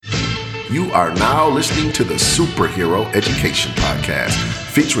You are now listening to the Superhero Education Podcast,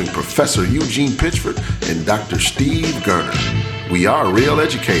 featuring Professor Eugene Pitchford and Dr. Steve Gerner. We are real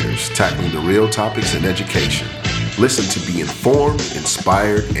educators tackling the real topics in education. Listen to be informed,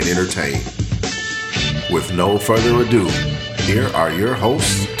 inspired, and entertained. With no further ado, here are your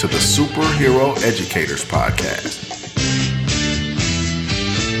hosts to the Superhero Educators Podcast.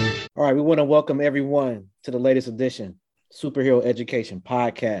 All right, we want to welcome everyone to the latest edition, Superhero Education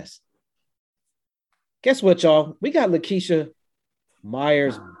Podcast. Guess what, y'all? We got Lakeisha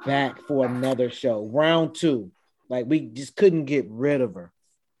Myers back for another show, round 2. Like, we just couldn't get rid of her.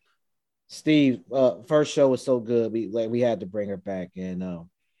 Steve, first show was so good, we had to bring her back, and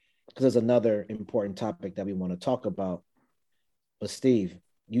because there's another important topic that we want to talk about. But Steve,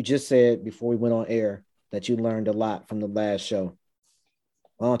 you just said before we went on air that you learned a lot from the last show.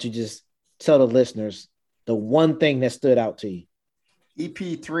 Why don't you just tell the listeners the one thing that stood out to you?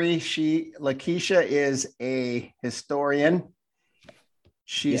 EP3, Lakeisha is a historian.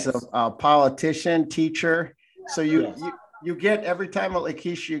 She's a politician, teacher. So you get, every time with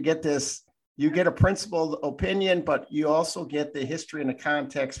Lakeisha, you get a principled opinion, but you also get the history and the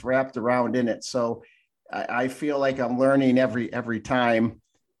context wrapped around in it. So I feel like I'm learning every time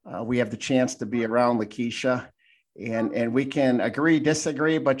we have the chance to be around Lakeisha, and we can agree,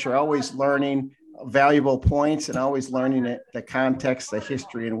 disagree, but you're always learning valuable points and always learning the context, the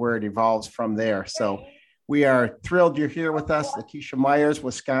history, and where it evolves from there. So we are thrilled you're here with us, Lakeisha Myers,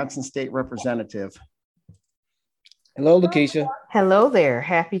 Wisconsin State Representative. Hello, Lakeisha. Hello there.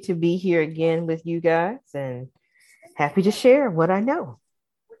 Happy to be here again with you guys and happy to share what I know.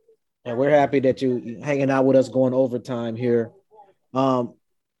 And we're happy that you hanging out with us, going overtime here.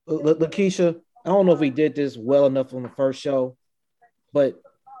 Lakeisha, I don't know if we did this well enough on the first show, but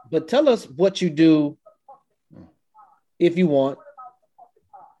tell us what you do, if you want,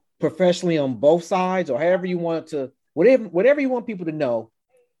 professionally on both sides, or however you want to, whatever you want people to know,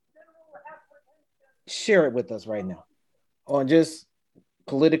 share it with us right now, on just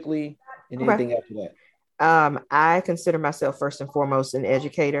politically and anything after that. I consider myself first and foremost an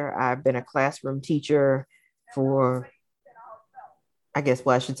educator. I've been a classroom teacher for, I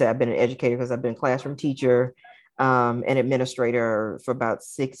should say I've been an educator because I've been a classroom teacher, an administrator for about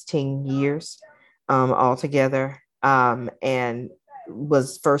 16 years altogether, and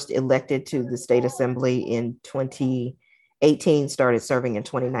was first elected to the state assembly in 2018, started serving in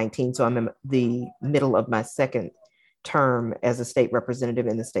 2019. So I'm in the middle of my second term as a state representative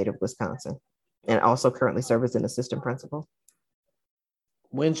in the state of Wisconsin, and also currently serve as an assistant principal.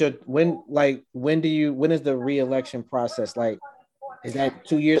 When is the re-election process? Like, is that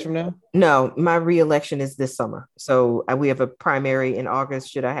 2 years from now? No, my re-election is this summer. So we have a primary in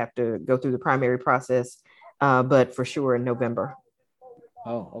August, should I have to go through the primary process, but for sure in November.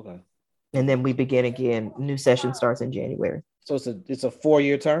 Oh, okay. And then we begin again. New session starts in January. So it's a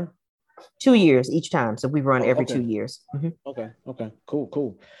 4-year term? 2 years each time. So we run every 2 years. Mm-hmm. Okay.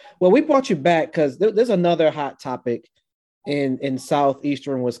 Cool. Well, we brought you back because there's another hot topic in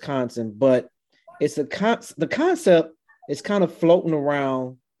southeastern Wisconsin, but it's the concept is kind of floating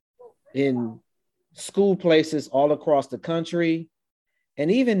around in school places all across the country,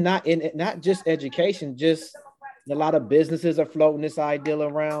 and even not just education, just a lot of businesses are floating this idea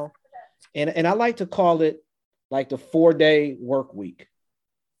around, and I like to call it like the 4-day work week,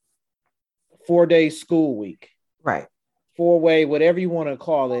 4-day school week, right? 4-way, whatever you want to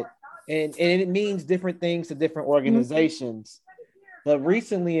call it, and it means different things to different organizations. Mm-hmm. But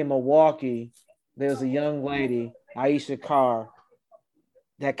recently in Milwaukee, there's a young lady, Aisha Carr,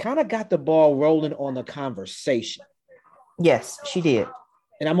 that kind of got the ball rolling on the conversation. Yes, she did.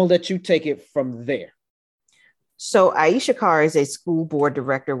 And I'm going to let you take it from there. So Aisha Carr is a school board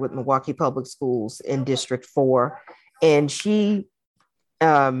director with Milwaukee Public Schools in District 4. And she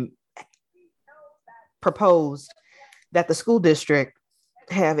proposed that the school district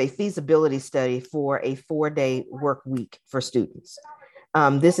have a feasibility study for a 4-day work week for students.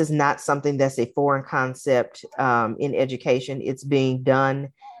 This is not something that's a foreign concept in education. It's being done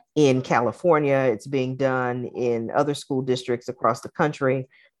in California. It's being done in other school districts across the country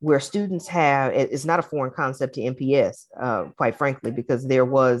where students it's not a foreign concept to MPS, quite frankly, because there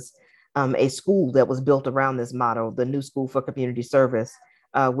was a school that was built around this model, the New School for Community Service,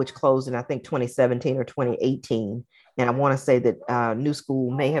 which closed in, I think, 2017 or 2018. And I want to say that New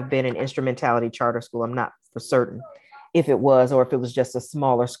School may have been an instrumentality charter school. I'm not for certain if it was, or if it was just a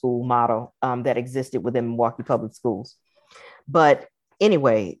smaller school model that existed within Milwaukee Public Schools. But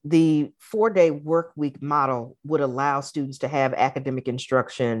anyway, the 4-day work week model would allow students to have academic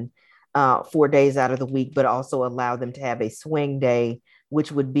instruction 4 days out of the week, but also allow them to have a swing day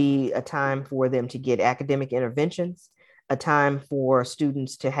which would be a time for them to get academic interventions, a time for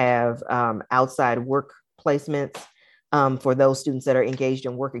students to have outside work placements, for those students that are engaged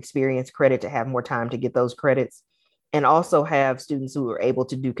in work experience credit to have more time to get those credits, and also have students who are able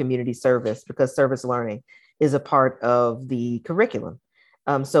to do community service because service learning is a part of the curriculum.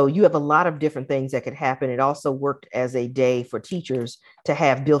 So you have a lot of different things that could happen. It also worked as a day for teachers to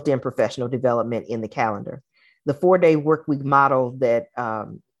have built-in professional development in the calendar. The 4-day work week model that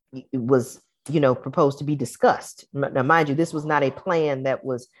was, proposed to be discussed. Now, mind you, this was not a plan that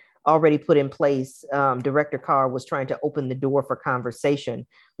was already put in place. Director Carr was trying to open the door for conversation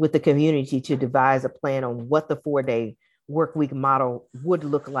with the community to devise a plan on what the 4-day work week model would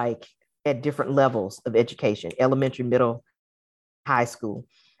look like at different levels of education, elementary, middle, high school,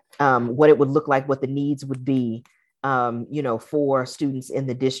 what it would look like, what the needs would be, for students in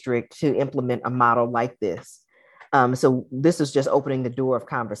the district to implement a model like this. So this is just opening the door of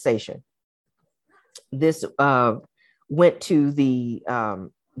conversation. This went to the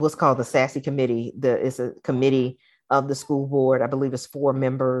what's called the SASE committee. It's a committee of the school board. I believe it's 4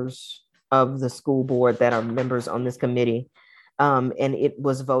 members of the school board that are members on this committee. And it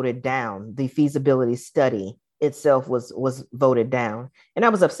was voted down. The feasibility study itself was voted down. And I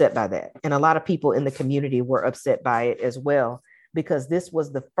was upset by that. And a lot of people in the community were upset by it as well, because this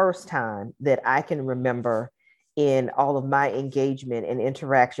was the first time that I can remember in all of my engagement and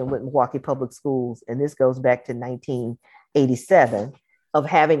interaction with Milwaukee Public Schools, and this goes back to 1987, of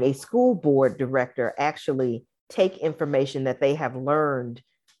having a school board director actually take information that they have learned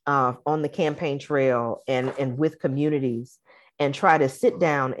on the campaign trail and with communities and try to sit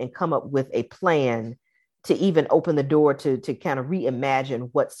down and come up with a plan to even open the door to kind of reimagine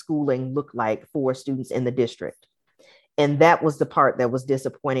what schooling looked like for students in the district. And that was the part that was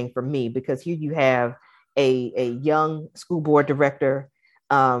disappointing for me, because here you have a young school board director,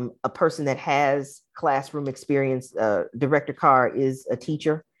 a person that has classroom experience. Director Carr is a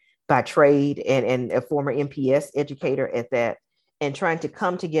teacher by trade and a former MPS educator at that, and trying to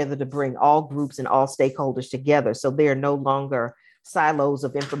come together to bring all groups and all stakeholders together. So they are no longer silos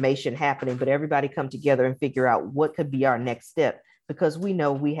of information happening, but everybody come together and figure out what could be our next step, because we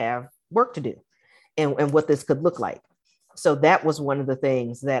know we have work to do and what this could look like. So that was one of the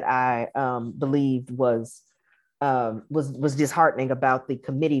things that I believed was disheartening about the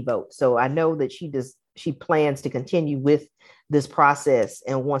committee vote. So I know that she plans to continue with this process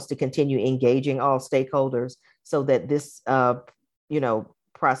and wants to continue engaging all stakeholders so that this,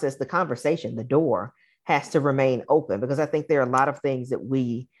 process, the conversation, the door has to remain open, because I think there are a lot of things that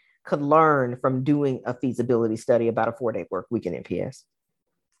we could learn from doing a feasibility study about a 4-day work week in MPS.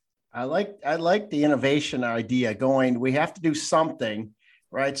 I like the innovation idea going. We have to do something,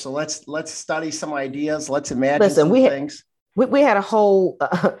 right? So let's study some ideas. Let's imagine things. We had a whole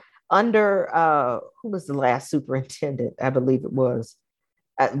under who was the last superintendent? I believe it was.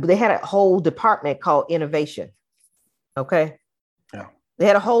 They had a whole department called innovation. Okay. Yeah. They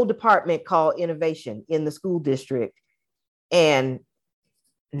had a whole department called innovation in the school district, and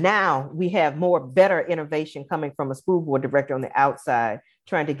now we have better innovation coming from a school board director on the outside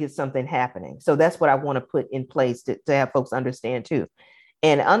trying to get something happening. So that's what I want to put in place to have folks understand too.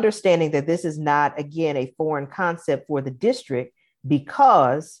 And understanding that this is not, again, a foreign concept for the district,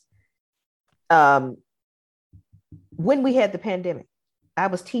 because when we had the pandemic, I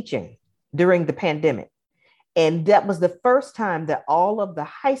was teaching during the pandemic. And that was the first time that all of the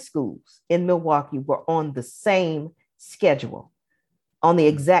high schools in Milwaukee were on the same schedule, on the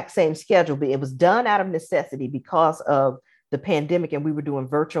exact same schedule. But it was done out of necessity because of the pandemic, and we were doing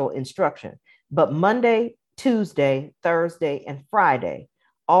virtual instruction. But Monday, Tuesday, Thursday, and Friday,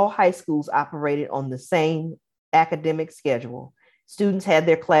 all high schools operated on the same academic schedule. Students had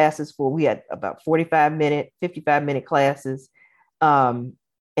their classes we had about 45-minute, 55-minute classes.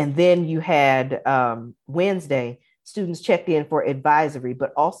 And then you had Wednesday, students checked in for advisory,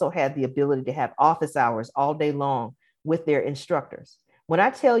 but also had the ability to have office hours all day long with their instructors. When I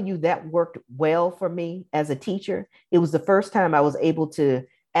tell you that worked well for me as a teacher, it was the first time I was able to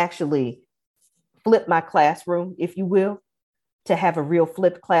actually flip my classroom, if you will, to have a real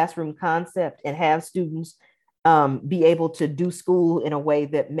flipped classroom concept and have students be able to do school in a way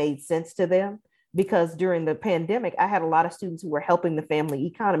that made sense to them. Because during the pandemic, I had a lot of students who were helping the family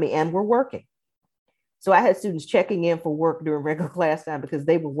economy and were working. So I had students checking in for work during regular class time because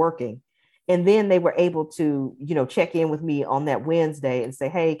they were working. And then they were able to, check in with me on that Wednesday and say,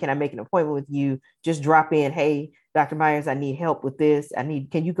 hey, can I make an appointment with you? Just drop in. Hey, Dr. Myers, I need help with this.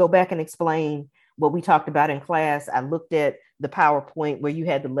 Can you go back and explain what we talked about in class? I looked at the PowerPoint where you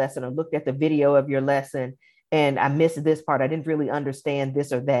had the lesson. I looked at the video of your lesson. and I missed this part. I didn't really understand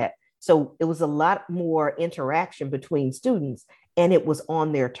this or that. So it was a lot more interaction between students, and it was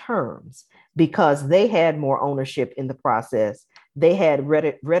on their terms because they had more ownership in the process. They had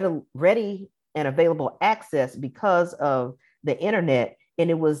ready and available access because of the internet. And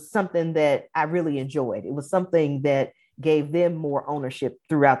it was something that I really enjoyed. It was something that gave them more ownership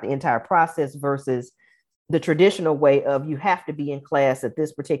throughout the entire process versus the traditional way of you have to be in class at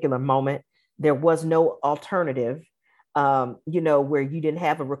this particular moment. There was no alternative, where you didn't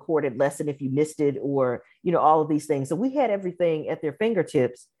have a recorded lesson if you missed it, or, all of these things. So we had everything at their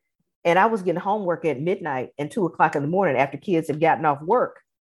fingertips. And I was getting homework at midnight and 2:00 in the morning after kids had gotten off work,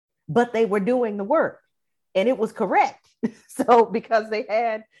 but they were doing the work and it was correct. So because they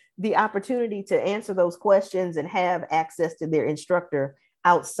had the opportunity to answer those questions and have access to their instructor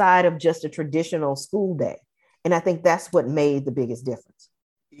outside of just a traditional school day. And I think that's what made the biggest difference.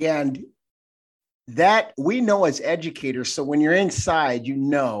 And that we know as educators. So when you're inside,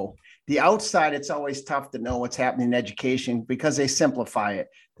 the outside, it's always tough to know what's happening in education because they simplify it.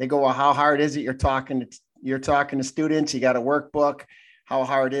 They go, well, how hard is it? You're talking to students, you got a workbook. How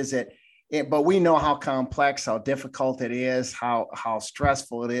hard is it? But we know how complex, how difficult it is, how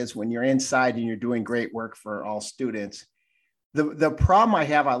stressful it is when you're inside and you're doing great work for all students. The problem I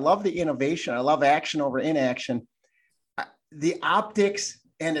have, I love the innovation. I love action over inaction. The optics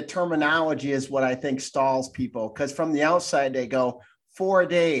and the terminology is what I think stalls people, because from the outside, they go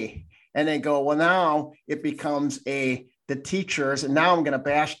 4-day and they go, well, now it becomes the teachers. And now I'm going to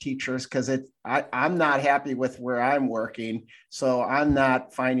bash teachers because I'm not happy with where I'm working. So I'm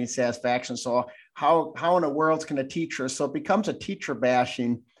not finding satisfaction. So how in the world's going to teacher? So it becomes a teacher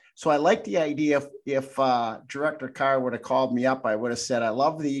bashing. So I like the idea. If Director Carr would have called me up, I would have said, I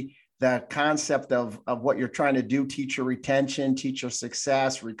love the concept of what you're trying to do, teacher retention, teacher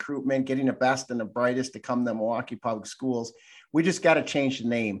success, recruitment, getting the best and the brightest to come to Milwaukee Public Schools. We just got to change the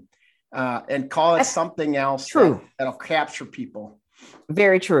name and call it something else. True. That'll capture people.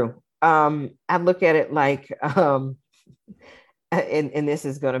 Very true. I look at it like, and this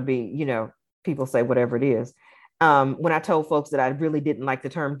is going to be, people say whatever it is. When I told folks that I really didn't like the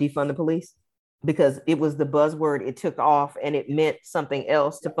term defund the police, because it was the buzzword, it took off and it meant something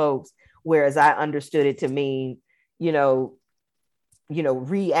else to folks. Whereas I understood it to mean, reallocate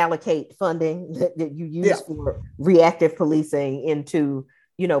funding that you use for reactive policing into,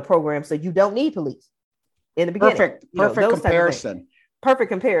 programs. So you don't need police in the beginning. Perfect comparison. Perfect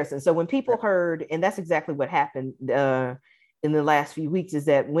comparison. So when people heard, and that's exactly what happened in the last few weeks, is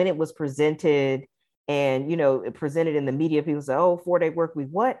that when it was presented and, it presented in the media, people say, oh, 4-day work week,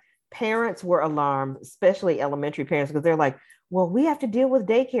 what? Parents were alarmed, especially elementary parents, because they're like, well, we have to deal with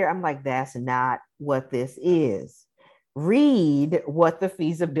daycare. I'm like, that's not what this is. Read what the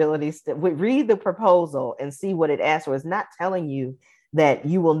feasibility, read the proposal and see what it asks for. It's not telling you that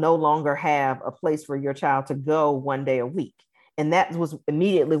you will no longer have a place for your child to go 1 day a week. And that was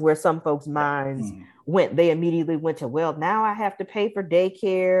immediately where some folks' minds went. They immediately went to, well, now I have to pay for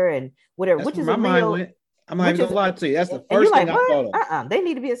daycare and whatever, That's which is my mind went. I'm not even gonna lie to you. That's the first thing I thought of. They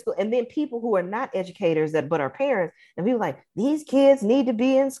need to be in school. And then people who are not educators but are parents, and people like, these kids need to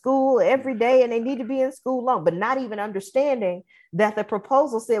be in school every day and they need to be in school long, but not even understanding that the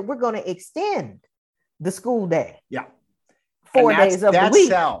proposal said we're going to extend the school day. Yeah. 4 days of the week.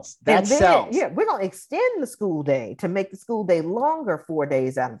 That sells. Yeah, we're going to extend the school day to make the school day longer 4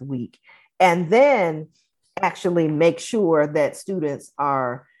 days out of the week. And then actually make sure that students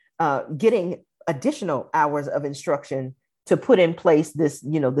are getting additional hours of instruction to put in place this,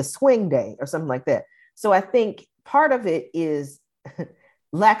 the swing day or something like that. So I think part of it is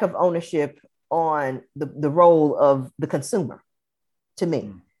lack of ownership on the role of the consumer, to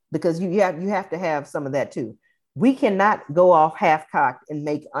me, because you have to have some of that too. We cannot go off half-cocked and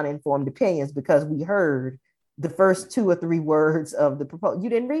make uninformed opinions because we heard the first 2 or 3 words of the proposal. You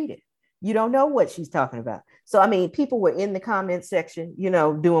didn't read it. You don't know what she's talking about. So, I mean, people were in the comment section,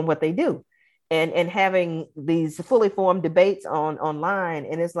 doing what they do and having these fully formed debates online.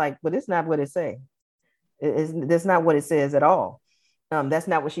 And it's like, but it's not what it says. That's not what it says at all. That's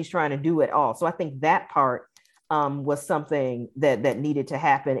not what she's trying to do at all. So I think that part was something that needed to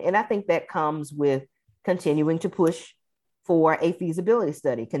happen. And I think that comes with continuing to push for a feasibility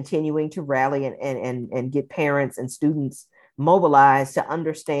study, continuing to rally and get parents and students mobilized to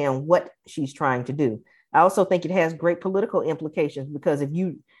understand what she's trying to do. I also think it has great political implications because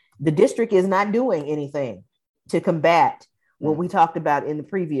the district is not doing anything to combat what we talked about in the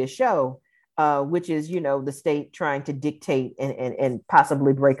previous show, which is, the state trying to dictate and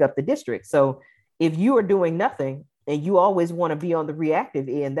possibly break up the district. So if you are doing nothing and you always want to be on the reactive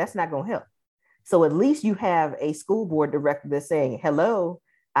end, that's not going to help. So at least you have a school board director that's saying, hello,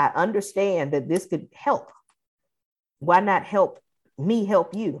 I understand that this could help. Why not help me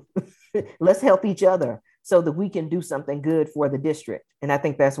help you? Let's help each other so that we can do something good for the district. And I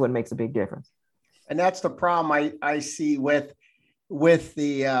think that's what makes a big difference. And that's the problem I see with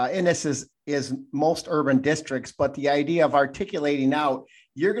the, and this is most urban districts, but the idea of articulating out,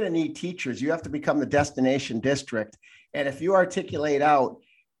 you're going to need teachers. You have to become the destination district. And if you articulate out,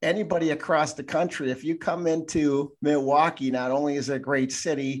 anybody across the country, if you come into Milwaukee, not only is it a great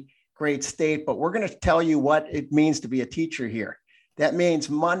city, great state, but we're going to tell you what it means to be a teacher here. That means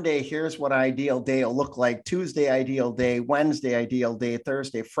Monday, here's what ideal day will look like. Tuesday, ideal day. Wednesday, ideal day.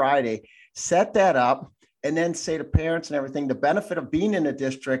 Thursday, Friday. Set that up and then say to parents and everything, the benefit of being in a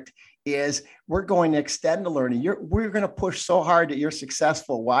district is we're going to extend the learning. We're going to push so hard that you're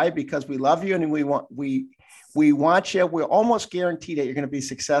successful. Why? Because we love you and we want you. We're almost guaranteed that you're going to be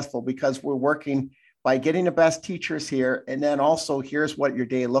successful because we're working by getting the best teachers here. And then also here's what your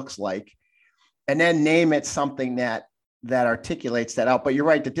day looks like. And then name it something that articulates that out. But you're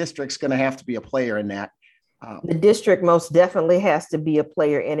right, the district's going to have to be a player in that. The district most definitely has to be a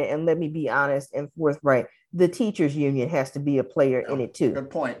player in it. And let me be honest and forthright, the teachers union has to be a player in it too.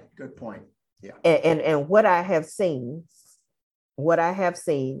 Good point. Yeah. And what I have seen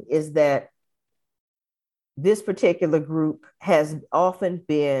is that this particular group has often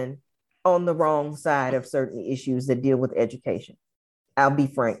been on the wrong side of certain issues that deal with education. I'll be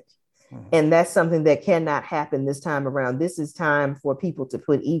frank. And that's something that cannot happen this time around. This is time for people to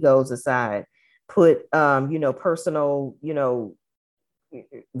put egos aside, put, personal,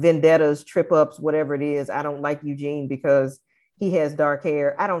 vendettas, trip ups, whatever it is. I don't like Eugene because he has dark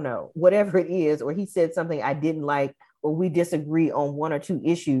hair. I don't know, whatever it is, or he said something I didn't like, or we disagree on one or two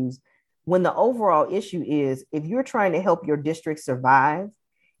issues. When the overall issue is, if you're trying to help your district survive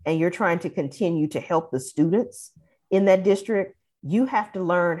and you're trying to continue to help the students in that district, you have to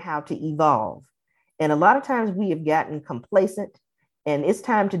learn how to evolve. And a lot of times we have gotten complacent, and it's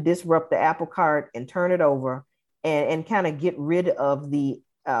time to disrupt the apple cart and turn it over and kind of get rid of the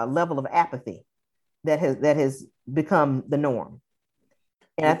level of apathy that has become the norm.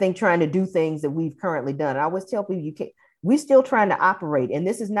 And I think trying to do things that we've currently done. I always tell people we're still trying to operate. And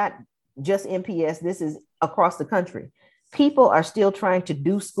this is not just MPS, this is across the country. People are still trying to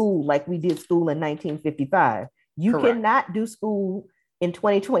do school like we did school in 1955. You Correct. Cannot do school in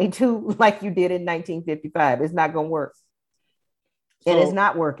 2022 like you did in 1955. It's not going to work. And it's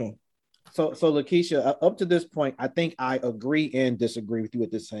not working. So Lakeisha, up to this point, I think I agree and disagree with you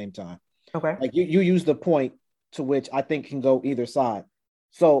at the same time. Okay. Like you use the point to which I think can go either side.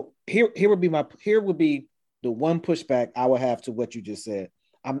 So here would be the one pushback I would have to what you just said.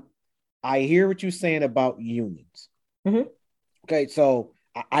 I hear what you're saying about unions. Mm-hmm. Okay, so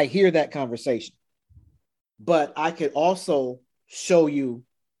I hear that conversation. But I could also show you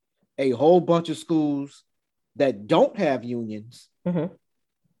a whole bunch of schools that don't have unions, mm-hmm.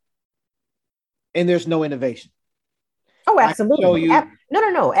 and there's no innovation. Oh, absolutely.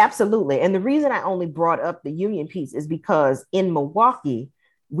 No, absolutely. And the reason I only brought up the union piece is because in Milwaukee,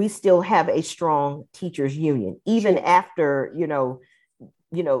 we still have a strong teachers union, even after,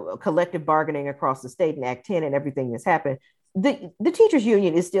 collective bargaining across the state and Act 10 and everything that's happened. The teachers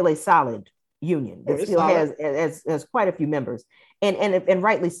union is still a solid union that still has quite a few members, and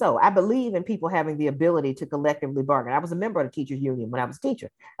rightly so. I believe in people having the ability to collectively bargain. I was a member of the teachers union when I was a teacher.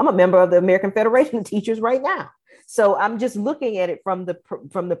 I'm a member of the American Federation of Teachers right now. So I'm just looking at it from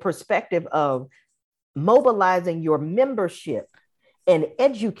the perspective of mobilizing your membership and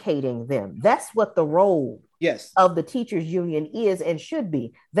educating them. That's what the role of the teachers union is and should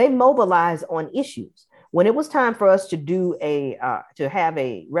be. They mobilize on issues. When it was time for us to do to have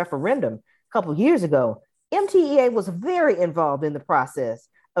a referendum a couple of years ago, MTEA was very involved in the process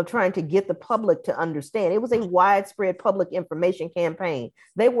of trying to get the public to understand. It was a widespread public information campaign.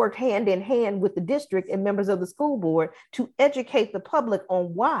 They worked hand in hand with the district and members of the school board to educate the public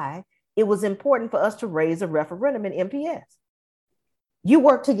on why it was important for us to raise a referendum in MPS. You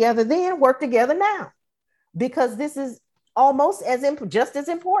work together then, work together now, because this is almost just as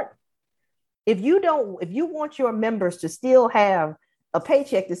important. If you want your members to still have a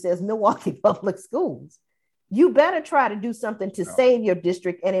paycheck that says Milwaukee Public Schools, you better try to do something to save your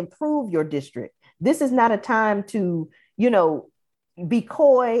district and improve your district. This is not a time to, be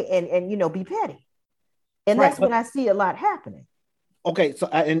coy and be petty. And that's when I see a lot happening. Okay. So,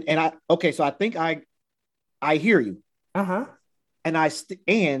 so I think I hear you. Uh-huh. And I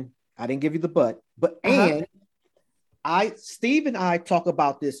didn't give you the but and Steve and I talk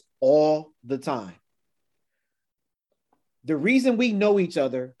about this all the time. the reason we know each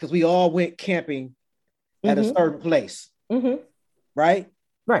other because we all went camping at a certain place, right?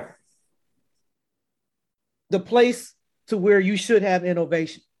 Right. The place to where you should have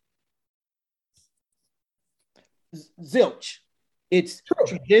innovation. Zilch. It's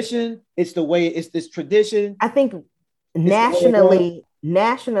tradition. It's the way it's this tradition. I think nationally,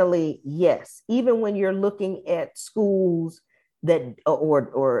 yes. Even when you're looking at schools that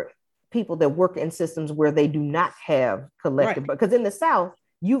or people that work in systems where they do not have collective, because in the South,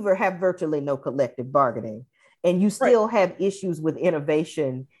 you have virtually no collective bargaining, and you still have issues with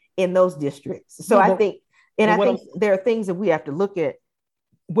innovation in those districts. So I think there are things that we have to look at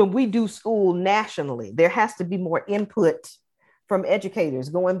when we do school nationally. There has to be more input from educators,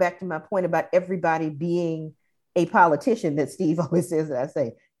 going back to my point about everybody being a politician that Steve always says that I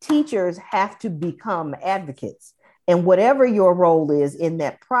say. Teachers have to become advocates. And whatever your role is in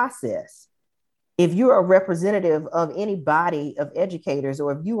that process, if you're a representative of any body of educators,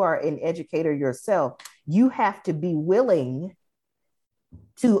 or if you are an educator yourself, you have to be willing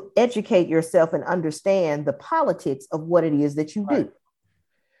to educate yourself and understand the politics of what it is that you do.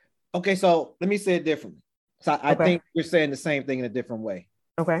 Okay, so let me say it differently. So I think we're saying the same thing in a different way.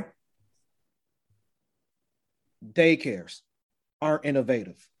 Okay. Daycares aren't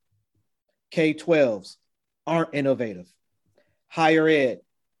innovative. K-12s aren't innovative. Higher ed,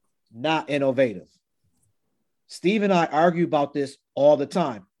 not innovative. Steve and I argue about this all the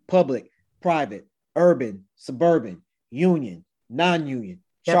time. Public, private, urban, suburban, union, non-union,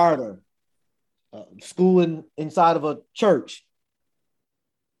 charter, school inside of a church.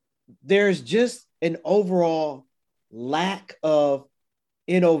 There's just an overall lack of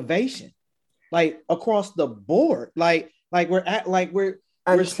innovation, like across the board.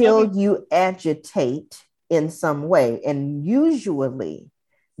 Until you agitate in some way, and usually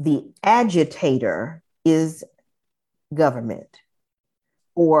the agitator is government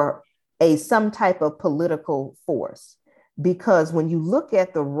or some type of political force. Because when you look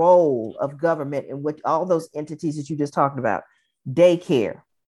at the role of government in which all those entities that you just talked about, daycare.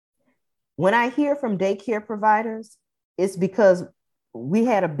 When I hear from daycare providers, it's because we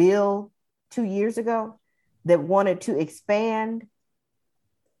had a bill 2 years ago that wanted to expand,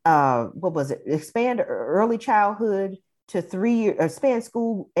 expand early childhood to 3 years, or expand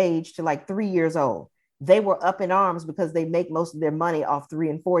school age to like 3 years old. They were up in arms because they make most of their money off 3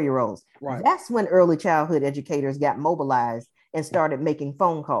 and 4 year olds. Right. That's when early childhood educators got mobilized and started making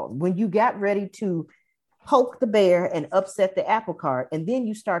phone calls. When you got ready to poke the bear and upset the apple cart, and then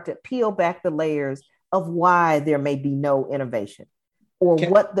you start to peel back the layers of why there may be no innovation, or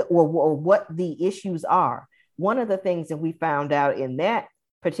what the issues are. One of the things that we found out in that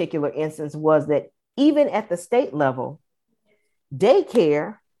particular instance was that even at the state level,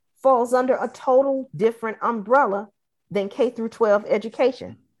 daycare falls under a total different umbrella than K through 12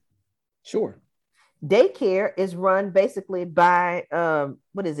 education. Sure. Daycare is run basically by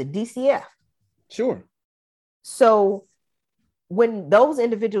DCF. Sure. So when those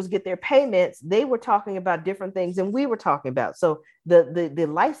individuals get their payments, they were talking about different things than we were talking about. So the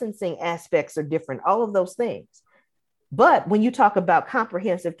licensing aspects are different, all of those things. But when you talk about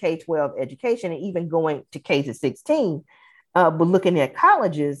comprehensive K-12 education, and even going to K to 16, but looking at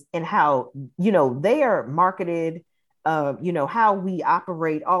colleges and how, they are marketed, how we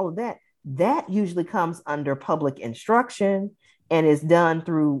operate, all of that, that usually comes under public instruction and is done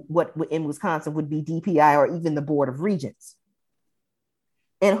through what in Wisconsin would be DPI, or even the Board of Regents.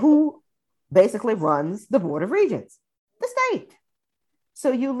 And who basically runs the Board of Regents? The state.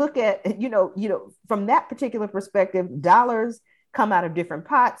 So you look at, from that particular perspective, dollars come out of different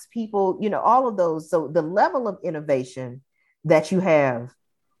pots, people, all of those. So the level of innovation that you have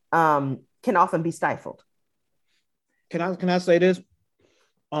can often be stifled. Can I say this?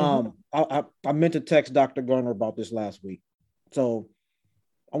 I meant to text Dr. Garner about this last week. So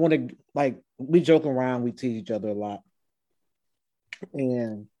I want to, we joke around, we tease each other a lot.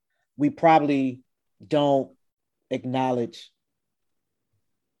 And we probably don't acknowledge,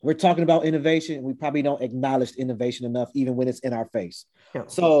 we're talking about innovation. We probably don't acknowledge innovation enough, even when it's in our face. Yeah.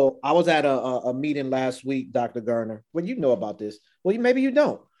 So I was at a meeting last week, Dr. Garner. Well, you know about this. Well, maybe you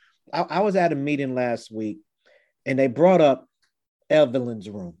don't. I was at a meeting last week, and they brought up Evelyn's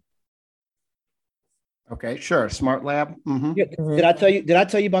room. Okay, sure. Smart lab. Mm-hmm. Yeah. Did I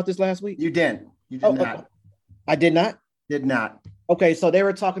tell you about this last week? You did. You did not. I did not? Did not. Okay, so they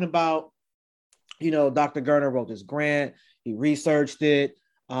were talking about, Dr. Garner wrote this grant. He researched it.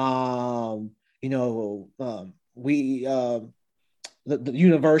 The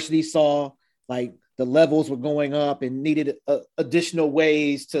university saw like the levels were going up and needed additional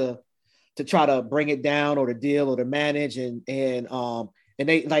ways to to try to bring it down or to deal or to manage. And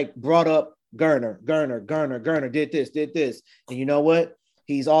they like brought up Gerner did this. And you know what?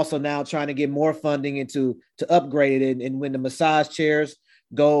 He's also now trying to get more funding to upgrade it. And when the massage chairs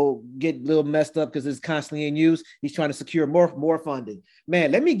go get a little messed up because it's constantly in use, he's trying to secure more funding.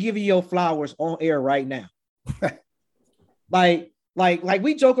 Man, let me give you your flowers on air right now. like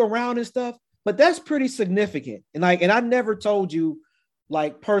we joke around and stuff, but that's pretty significant. And I never told you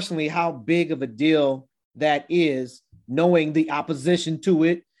like personally how big of a deal that is, knowing the opposition to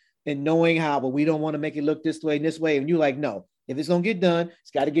it and knowing how, but we don't want to make it look this way and this way. And you're like, no, if it's gonna get done,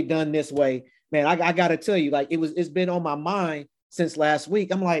 it's got to get done this way. Man, I gotta tell you, like it's been on my mind since last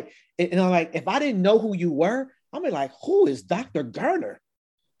week. I'm like, if I didn't know who you were, I'm like, who is Dr. Gerner?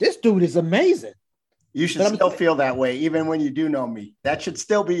 This dude is amazing. You should still feel that way, even when you do know me. That should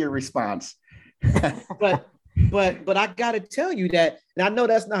still be your response. but I gotta tell you that, and I know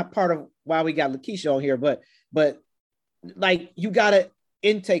that's not part of why we got Lakeisha on here, but like you gotta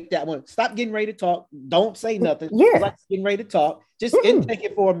intake that one. Stop getting ready to talk. Don't say nothing. Yeah. Like getting ready to talk. Just intake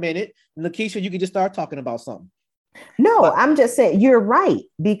it for a minute. And Lakeisha, you can just start talking about something. No, I'm just saying you're right,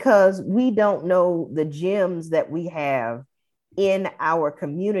 because we don't know the gems that we have in our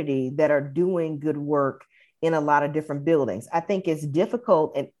community that are doing good work in a lot of different buildings. I think it's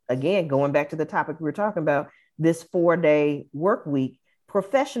difficult. And again, going back to the topic we were talking about, this 4-day work week,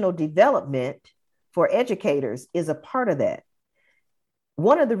 professional development for educators is a part of that.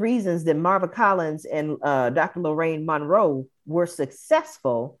 One of the reasons that Marva Collins and Dr. Lorraine Monroe were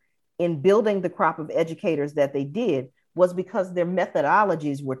successful in building the crop of educators that they did was because their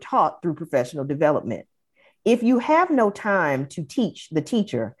methodologies were taught through professional development. If you have no time to teach the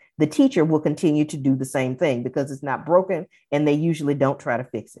teacher will continue to do the same thing because it's not broken, and they usually don't try to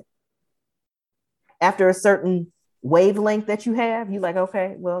fix it. After a certain wavelength that you have, you're like,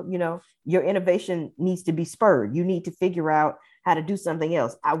 okay, well, your innovation needs to be spurred. You need to figure out how to do something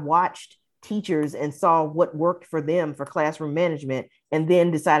else. I watched teachers and saw what worked for them for classroom management, and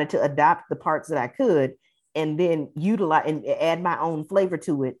then decided to adopt the parts that I could, and then utilize and add my own flavor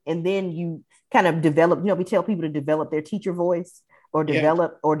to it. And then you kind of develop, we tell people to develop their teacher voice or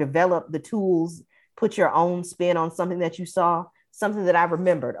develop the tools, put your own spin on something that you saw, something that I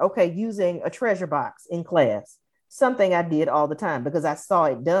remembered. Okay, using a treasure box in class, something I did all the time because I saw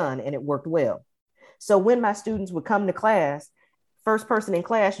it done and it worked well. So when my students would come to class, first person in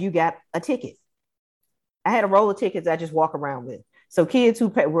class, you got a ticket. I had a roll of tickets I just walk around with. So kids who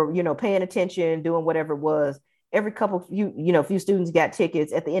were, paying attention, doing whatever it was, every few students got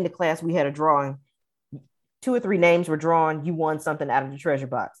tickets. At the end of class, we had a drawing. 2 or 3 names were drawn. You won something out of the treasure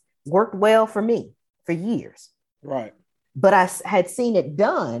box. Worked well for me for years. Right. But I had seen it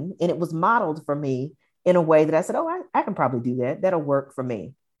done, and it was modeled for me in a way that I said, oh, I can probably do that. That'll work for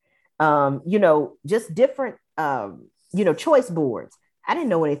me. Just different, choice boards. I didn't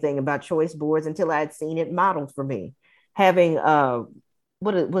know anything about choice boards until I had seen it modeled for me. Having,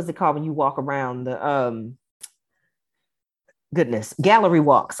 what was it called when you walk around the, gallery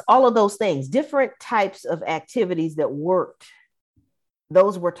walks, all of those things, different types of activities that worked.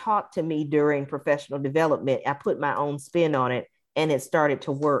 Those were taught to me during professional development. I put my own spin on it, and it started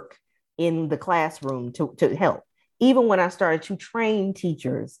to work in the classroom to help. Even when I started to train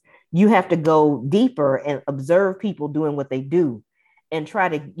teachers, you have to go deeper and observe people doing what they do and try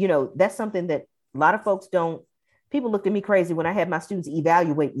to, that's something that a lot of folks don't. People looked at me crazy when I had my students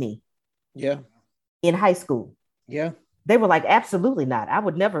evaluate me. Yeah. In high school. Yeah. They were like, absolutely not. I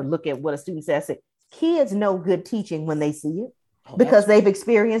would never look at what a student says. Kids know good teaching when they see it because they've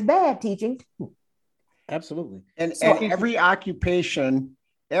experienced bad teaching too. Absolutely. And every occupation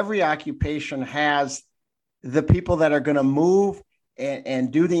has the people that are going to move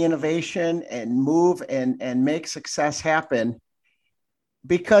and do the innovation and move and make success happen.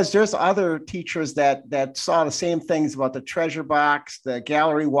 Because there's other teachers that saw the same things about the treasure box, the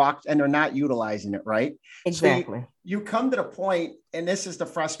gallery walk, and they're not utilizing it, right? Exactly. So you come to the point, and this is the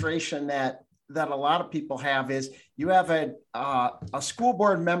frustration that a lot of people have, is you have a school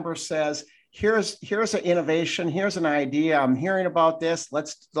board member says, here's an innovation, here's an idea, I'm hearing about this,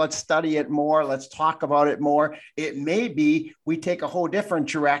 let's study it more, let's talk about it more. It may be we take a whole different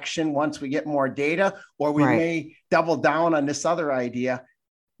direction once we get more data, or we may double down on this other idea.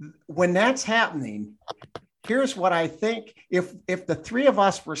 When that's happening, here's what I think. If the 3 of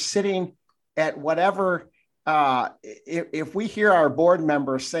us were sitting at whatever, if we hear our board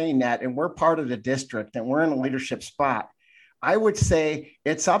members saying that, and we're part of the district and we're in a leadership spot, I would say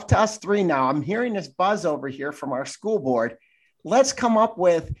it's up to us 3 now. I'm hearing this buzz over here from our school board. Let's come up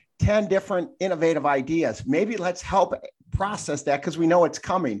with 10 different innovative ideas. Maybe let's help process that because we know it's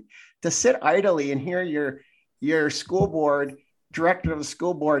coming. to sit idly and hear your school board, director of the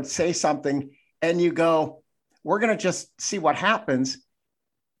school board say something, and you go, we're going to just see what happens.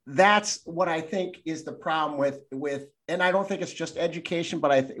 That's what I think is the problem with, and I don't think it's just education,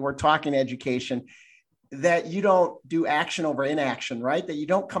 but we're talking education, that you don't do action over inaction, right? That you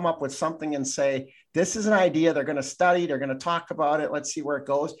don't come up with something and say, this is an idea they're going to study, they're going to talk about it, let's see where it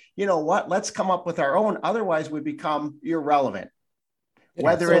goes. You know what? Let's come up with our own. Otherwise, we become irrelevant.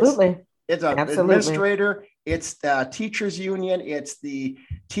 Whether it's an administrator, it's the teachers union, it's the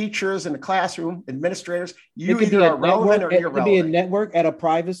teachers in the classroom, administrators. You either are relevant or irrelevant. It could be a network at a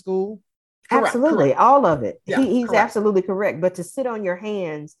private school. Absolutely, correct. All of it. Yeah, he's correct. Absolutely correct. But to sit on your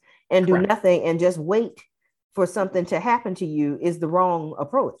hands and do nothing and just wait for something to happen to you is the wrong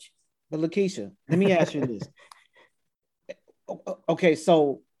approach. But Lakeisha, let me ask you this. Okay,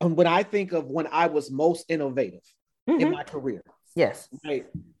 so when I think of when I was most innovative in my career, yes, right,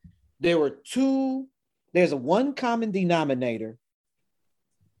 there's a one common denominator,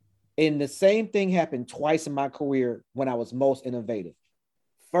 and the same thing happened twice in my career when I was most innovative.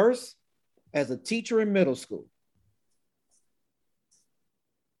 First, as a teacher in middle school.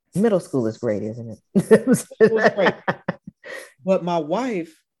 Middle school is great, isn't it? It was great. But my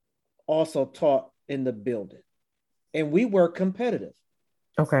wife also taught in the building, and we were competitive.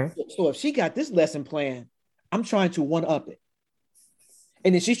 Okay. So if she got this lesson plan, I'm trying to one-up it.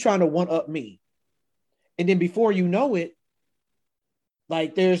 And then she's trying to one-up me. And then before you know it,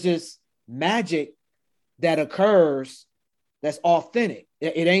 like there's this magic that occurs that's authentic.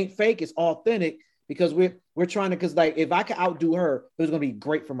 It ain't fake, it's authentic. Because we're trying to, because like if I could outdo her, it was going to be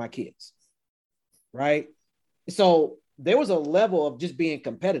great for my kids, right? So there was a level of just being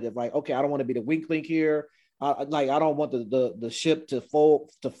competitive. Like, okay, I don't want to be the weak link here. Like I don't want the ship to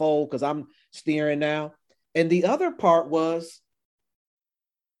fold because I'm steering now. And the other part was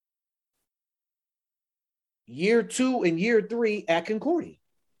year 2 and year 3 at Concordia,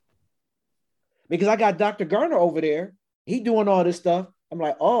 because I got Dr. Garner over there. He doing all this stuff. I'm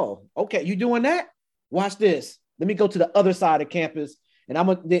like, oh, okay, you doing that? Watch this. Let me go to the other side of campus. And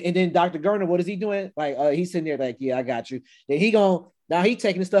then Dr. Garner, what is he doing? Like, he's sitting there like, yeah, I got you. Then now he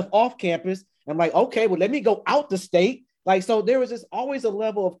taking the stuff off campus. I'm like, okay, well, let me go out the state. Like, so there was just always a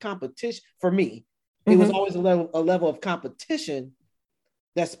level of competition for me. It was always a level of competition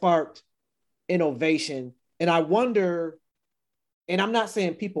that sparked innovation. And I wonder, and I'm not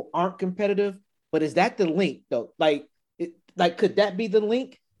saying people aren't competitive, but is that the link though? Like, could that be the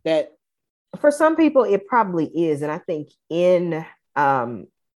link that? For some people, it probably is, and I think in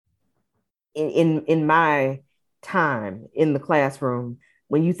my time in the classroom,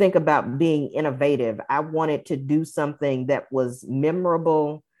 when you think about being innovative, I wanted to do something that was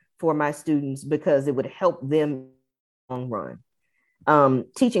memorable for my students because it would help them in the long run.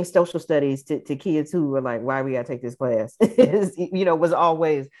 Teaching social studies to kids who were like, why we gotta take this class, was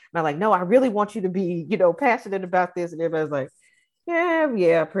always like, no, I really want you to be, passionate about this. And everybody's like,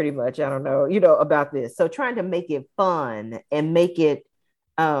 yeah, pretty much. I don't know, about this. So trying to make it fun and make it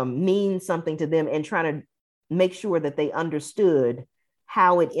mean something to them and trying to make sure that they understood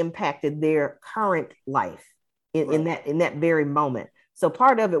how it impacted their current life in that very moment. So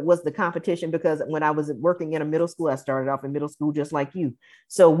part of it was the competition, because when I was working in a middle school, I started off in middle school just like you.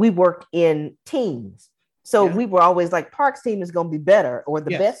 So we worked in teams. So we were always like, Park's team is going to be better, or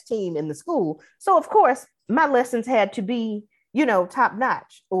the best team in the school. So of course, my lessons had to be, top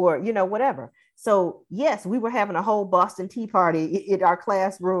notch, or, whatever. So yes, we were having a whole Boston Tea Party in our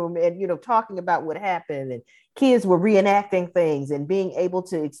classroom and, talking about what happened, and kids were reenacting things and being able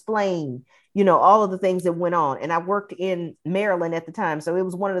to explain, all of the things that went on. And I worked in Maryland at the time. So it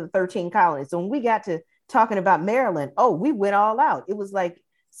was one of the 13 colonies. So when we got to talking about Maryland, we went all out. It was like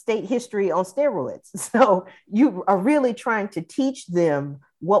state history on steroids. So you are really trying to teach them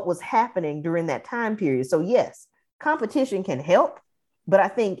what was happening during that time period. So yes, competition can help, but I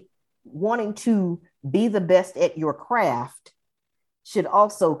think wanting to be the best at your craft should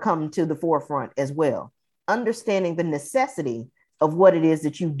also come to the forefront as well. Understanding the necessity of what it is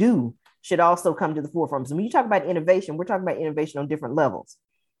that you do should also come to the forefront. So when you talk about innovation, we're talking about innovation on different levels.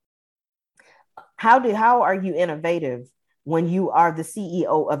 How are you innovative when you are the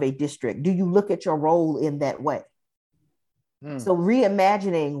CEO of a district? Do you look at your role in that way? So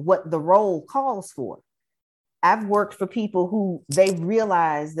reimagining what the role calls for. I've worked for people who they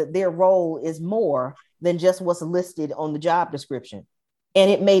realize that their role is more than just what's listed on the job description. And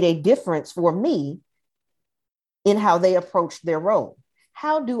it made a difference for me in how they approached their role.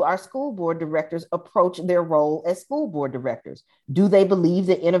 How do our school board directors approach their role as school board directors? Do they believe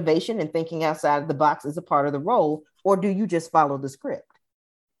that innovation and thinking outside of the box is a part of the role, or do you just follow the script?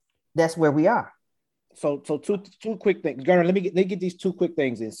 that's where we are. So two quick things. Garner, let me get these two quick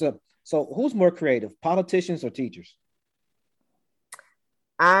things in. So who's more creative, politicians or teachers?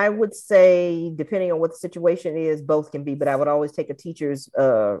 I would say, depending on what the situation is, both can be, but I would always take a teacher's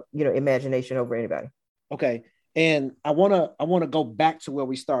imagination over anybody. Okay. And I wanna go back to where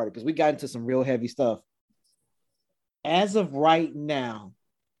we started because we got into some real heavy stuff. As of right now,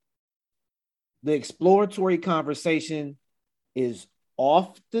 the exploratory conversation is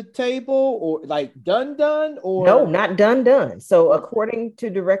off the table or like done or no, not done. So according to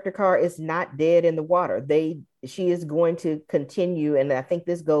Director Carr, it's not dead in the water. She is going to continue, and I think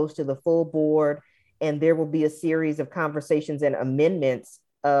this goes to the full board, and there will be a series of conversations and amendments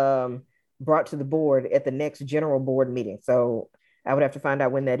brought to the board at the next general board meeting. So I would have to find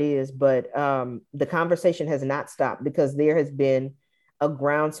out when that is, but the conversation has not stopped because there has been a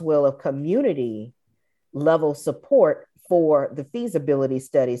groundswell of community level support for the feasibility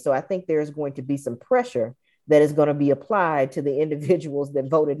study. So I think there's going to be some pressure that is going to be applied to the individuals that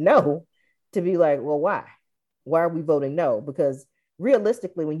voted no to be like, well, why? Why are we voting no? Because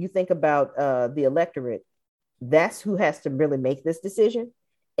realistically, when you think about the electorate, that's who has to really make this decision.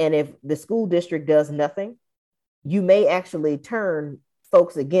 And if the school district does nothing, you may actually turn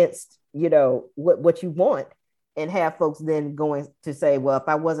folks against, what you want and have folks then going to say, well, if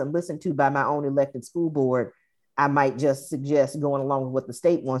I wasn't listened to by my own elected school board, I might just suggest going along with what the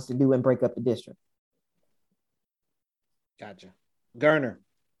state wants to do and break up the district. Gotcha. Garner.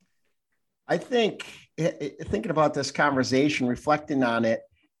 I think thinking about this conversation, reflecting on it,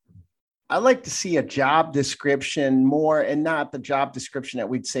 I like to see a job description more, and not the job description that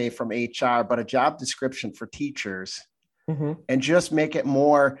we'd say from HR, but a job description for teachers. Mm-hmm. And just make it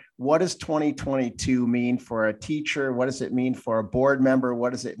more, what does 2022 mean for a teacher? What does it mean for a board member?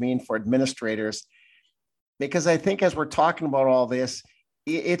 What does it mean for administrators? Because I think as we're talking about all this,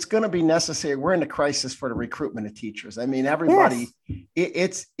 it's going to be necessary. We're in a crisis for the recruitment of teachers. I mean, everybody,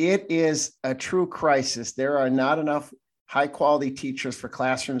 yes. It is a true crisis. There are not enough high quality teachers for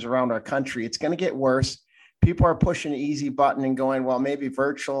classrooms around our country. It's going to get worse. People are pushing the easy button and going, well, maybe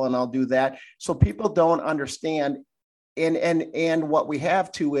virtual and I'll do that. So people don't understand. And what we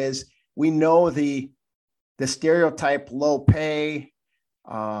have to is we know the stereotype low pay.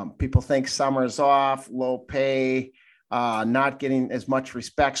 People think summer's off, low pay, not getting as much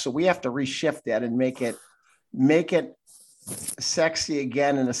respect. So we have to reshift that and make it sexy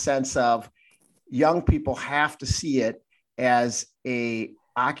again, in the sense of young people have to see it as a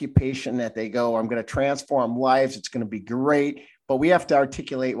occupation that they go, I'm going to transform lives. It's going to be great. But we have to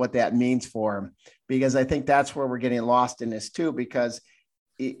articulate what that means for them, because I think that's where we're getting lost in this too, because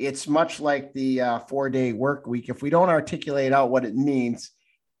it's much like the 4-day work week. If we don't articulate out what it means,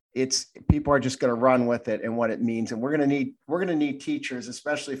 people are just going to run with it and what it means. And we're going to need teachers,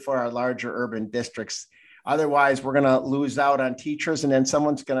 especially for our larger urban districts. Otherwise, we're going to lose out on teachers. And then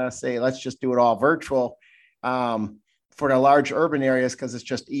someone's going to say, let's just do it all virtual for the large urban areas because it's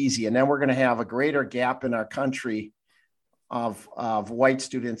just easy. And then we're going to have a greater gap in our country of white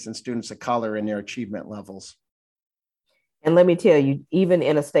students and students of color in their achievement levels. And let me tell you, even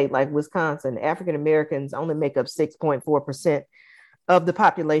in a state like Wisconsin, African Americans only make up 6.4% of the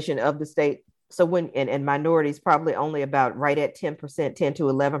population of the state. So and minorities probably only about right at 10%, 10 to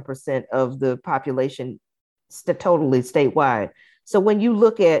 11% of the population totally statewide. So when you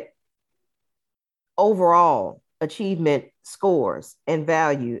look at overall achievement scores and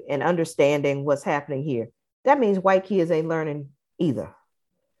value and understanding what's happening here, that means white kids ain't learning either.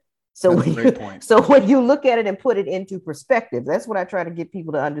 So when you look at it and put it into perspective, that's what I try to get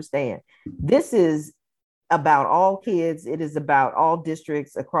people to understand. This is about all kids. It is about all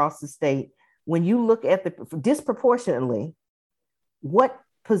districts across the state. When you look at the disproportionately, what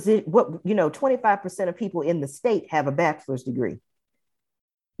 25% of people in the state have a bachelor's degree.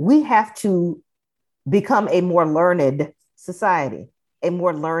 We have to become a more learned society, a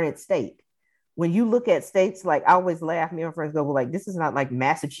more learned state. When you look at states like, I always laugh, me and my friends go, well, like, this is not like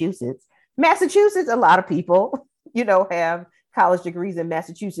Massachusetts. Massachusetts, a lot of people, have college degrees in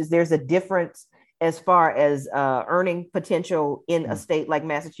Massachusetts. There's a difference as far as earning potential in a state like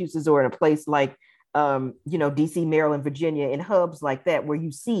Massachusetts or in a place like, DC, Maryland, Virginia, in hubs like that, where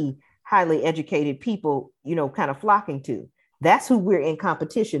you see highly educated people, kind of flocking to. That's who we're in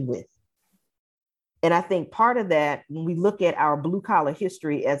competition with. And I think part of that, when we look at our blue collar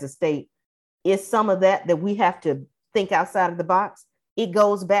history as a state, is some of that we have to think outside of the box. It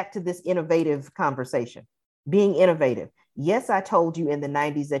goes back to this innovative conversation, being innovative. Yes, I told you in the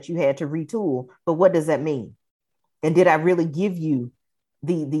 90s that you had to retool, but what does that mean? And did I really give you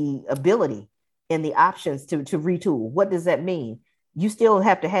the ability and the options to retool? What does that mean? you still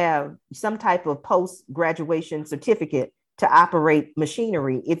have to have some type of post-graduation certificate to operate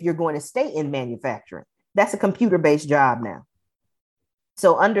machinery if you're going to stay in manufacturing. That's a computer-based job now.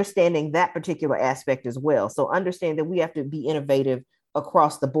 So understanding that particular aspect as well. So understand that we have to be innovative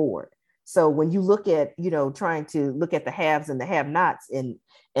across the board. So when you look at, trying to look at the haves and the have-nots,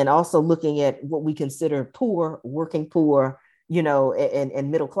 and also looking at what we consider poor, working poor,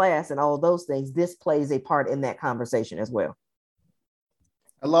 and middle class and all of those things, this plays a part in that conversation as well.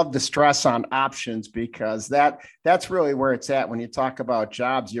 I love the stress on options, because that's really where it's at. When you talk about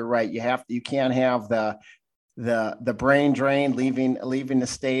jobs, you're right. You can't have the brain drain leaving the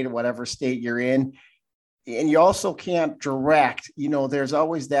state or whatever state you're in. And you also can't direct, there's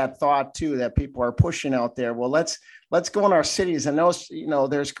always that thought too, that people are pushing out there. Well, let's go in our cities, and those,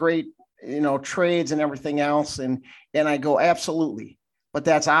 there's great, trades and everything else. And I go, absolutely. But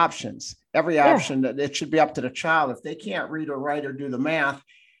that's options. Every option, that it should be up to the child. If they can't read or write or do the math,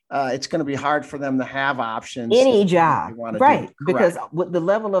 it's going to be hard for them to have options. Any job, right? Because with the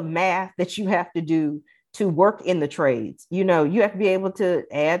level of math that you have to do to work in the trades, you have to be able to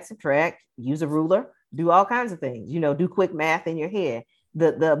add, subtract, use a ruler, do all kinds of things, do quick math in your head.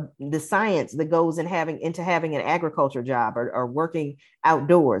 The science that goes into having an agriculture job or working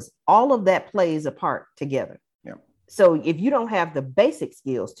outdoors, all of that plays a part together. Yeah. So if you don't have the basic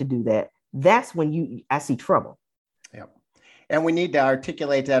skills to do that, that's when I see trouble. Yeah. And we need to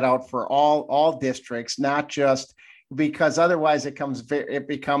articulate that out for all districts, not just because otherwise it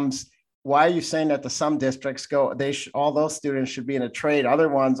becomes, why are you saying that some districts all those students should be in a trade, other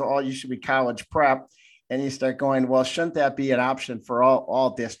ones, you should be college prep. And you start going, well, shouldn't that be an option for all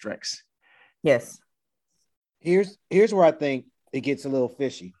districts? Yes. Here's where I think it gets a little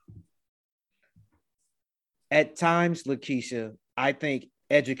fishy. At times, Lakeisha, I think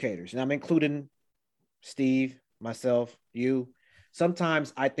educators, and I'm including Steve, myself, you,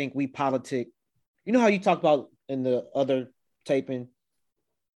 sometimes I think we politic. You know how you talk about in the other taping,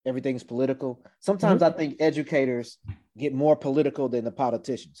 everything's political. Sometimes I think educators get more political than the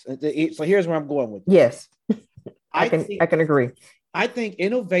politicians. So here's where I'm going with this. Yes, I can agree. I think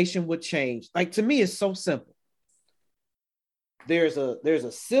innovation would change. Like, to me, it's so simple. There's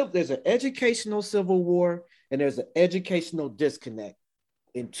an educational civil war, and there's an educational disconnect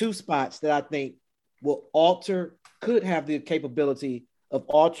in two spots that I think could have the capability of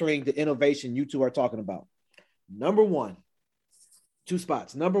altering the innovation you two are talking about. Number one, two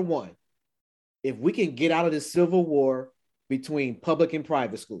spots. Number one, if we can get out of this civil war between public and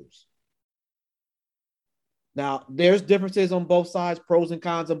private schools. Now, there's differences on both sides, pros and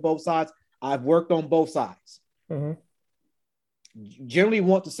cons on both sides. I've worked on both sides. Mm-hmm. Generally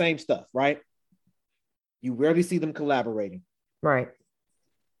want the same stuff, right? You rarely see them collaborating. Right.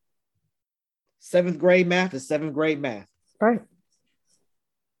 7th grade math is 7th grade math. Right.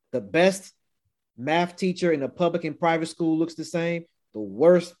 The best math teacher in a public and private school looks the same. The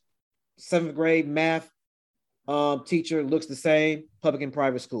worst 7th grade math teacher looks the same, public and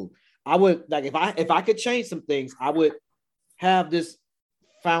private school. I would, like, if I could change some things, I would have this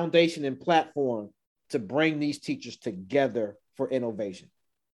foundation and platform to bring these teachers together for innovation.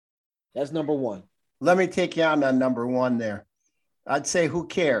 That's number one. Let me take you on number one there. I'd say, who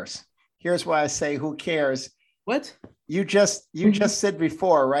cares? Here's why I say, who cares? What? You just said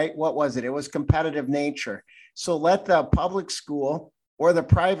before, right? What was it? It was competitive nature. So let the public school or the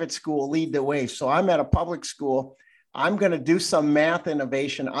private school lead the way. So I'm at a public school. I'm going to do some math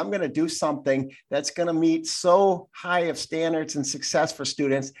innovation. I'm going to do something that's going to meet so high of standards and success for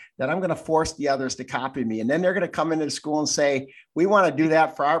students that I'm going to force the others to copy me. And then they're going to come into the school and say, we want to do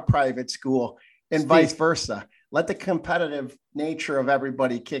that for our private school, and vice versa. Let the competitive nature of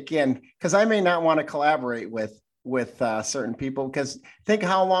everybody kick in, because I may not want to collaborate with certain people, because think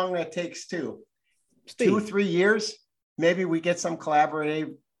how long that takes too. Steve. 2-3 years. Maybe we get some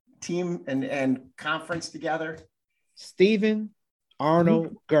collaborative team and conference together. Stephen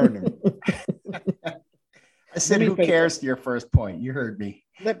Arnold Gerner. I said, who cares to your first point? You heard me.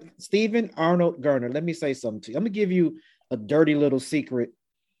 Stephen Arnold Gerner. Let me say something to you. I'm going to give you a dirty little secret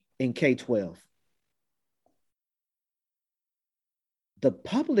in K-12. The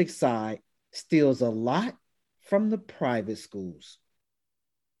public side steals a lot from the private schools.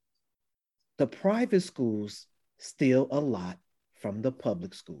 The private schools steal a lot from the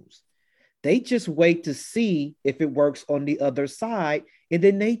public schools. They just wait to see if it works on the other side, and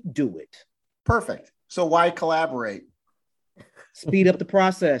then they do it. Perfect. So why collaborate? Speed up the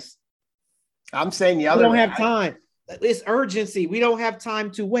process. I'm saying the other. We don't have time. It's urgency. We don't have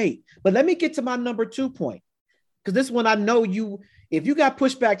time to wait. But let me get to my number 2 point, because this one I know you. If you got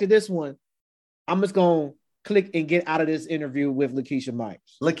pushback to this one, I'm just going to click and get out of this interview with Lakeisha Myers.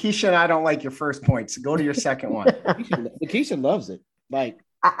 Lakeisha and I don't like your first point, so go to your second one. Lakeisha loves it. Like,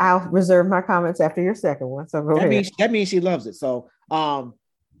 I'll reserve my comments after your second one. So go ahead. That means she loves it. So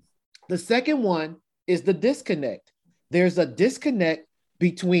the second one is the disconnect. There's a disconnect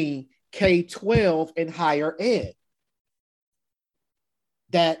between K-12 and higher ed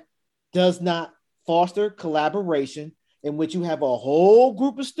that does not foster collaboration, in which you have a whole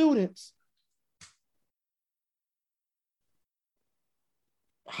group of students.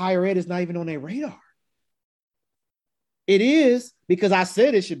 Higher ed is not even on their radar. It is because I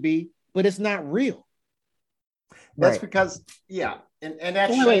said it should be, but it's not real. That's because, yeah. And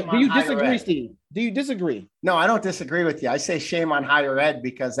that's wait, do you disagree, Steve? Do you disagree? No, I don't disagree with you. I say shame on higher ed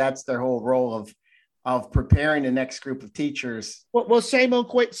because that's their whole role of preparing the next group of teachers. Well, shame on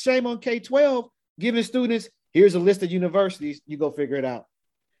K-12, giving students, here's a list of universities, you go figure it out.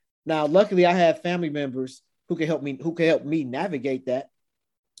 Now, luckily, I have family members who can help me navigate that.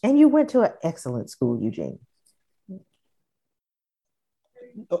 And you went to an excellent school, Eugene.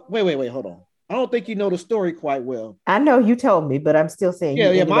 Wait, hold on. I don't think you know the story quite well. I know you told me, but I'm still saying.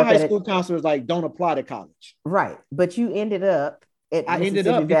 Yeah. My high school counselor was like, don't apply to college. Right. But you ended up at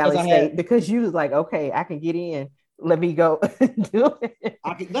Mississippi Valley State because you was like, okay, I can get in. Let me go do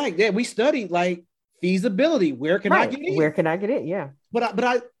it. We studied like feasibility. Where can I get in? Where can I get in? Yeah. But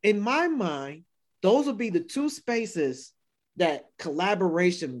I, in my mind, those would be the two spaces that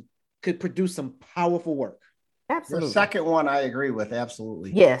collaboration could produce some powerful work. Absolutely. The second one I agree with.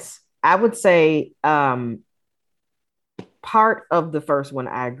 Absolutely. Yes. I would say part of the first one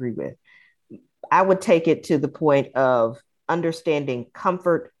I agree with. I would take it to the point of understanding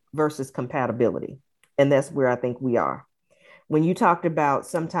comfort versus compatibility. And that's where I think we are. When you talked about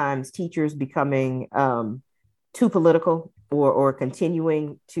sometimes teachers becoming too political or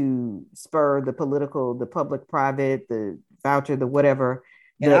continuing to spur the political, the public-private, the voucher, the whatever.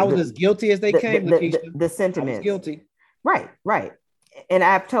 And I was as guilty as they came. The sentiment. I was guilty. Right. And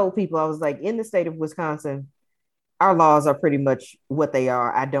I've told people, I was like, in the state of Wisconsin, our laws are pretty much what they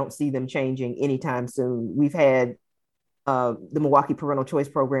are. I don't see them changing anytime soon. We've had the Milwaukee Parental Choice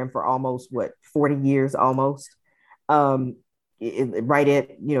Program for almost 40 years almost. Right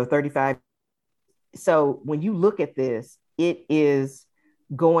at 35. So when you look at this, it is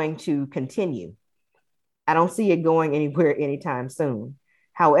going to continue. I don't see it going anywhere anytime soon.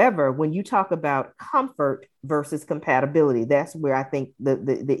 However, when you talk about comfort versus compatibility, that's where I think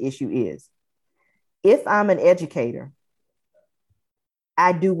the issue is. If I'm an educator,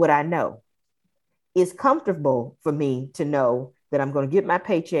 I do what I know. It's comfortable for me to know that I'm going to get my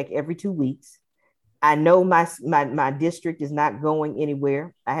paycheck every 2 weeks. I know my district is not going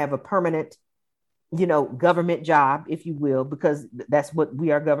anywhere. I have a permanent, government job, if you will, because that's what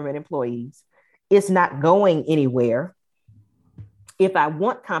we are, government employees. It's not going anywhere. If I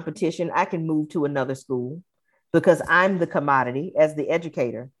want competition, I can move to another school because I'm the commodity as the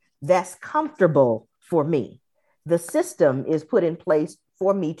educator. That's comfortable for me. The system is put in place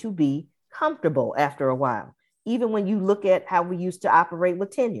for me to be comfortable after a while. Even when you look at how we used to operate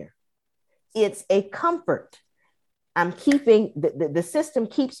with tenure, it's a comfort. I'm keeping, the system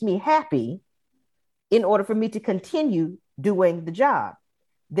keeps me happy in order for me to continue doing the job.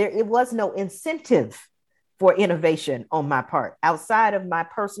 It was no incentive for innovation on my part outside of my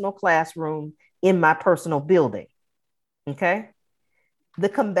personal classroom in my personal building. Okay. The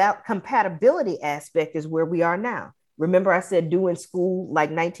compatibility aspect is where we are now. Remember, I said doing school like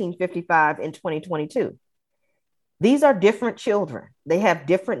 1955 and 2022. These are different children. They have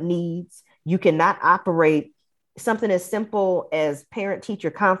different needs. You cannot operate something as simple as parent-teacher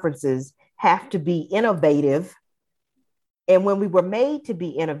conferences have to be innovative. And when we were made to be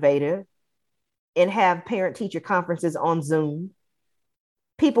innovative and have parent-teacher conferences on Zoom,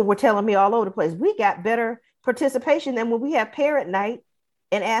 people were telling me all over the place, we got better participation than when we have parent night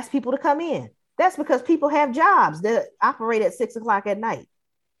and ask people to come in. That's because people have jobs that operate at 6 o'clock at night.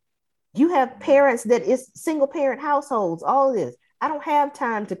 You have parents that is single parent households, all of this. I don't have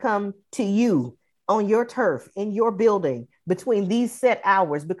time to come to you on your turf in your building between these set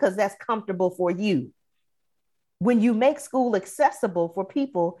hours because that's comfortable for you. When you make school accessible for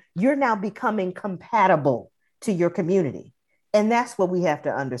people, you're now becoming compatible to your community. And that's what we have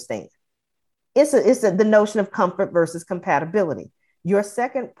to understand. It's the notion of comfort versus compatibility. Your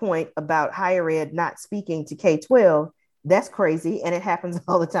second point about higher ed not speaking to K-12, that's crazy. And it happens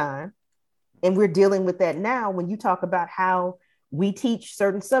all the time. And we're dealing with that now when you talk about how we teach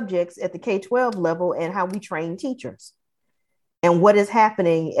certain subjects at the K-12 level and how we train teachers and what is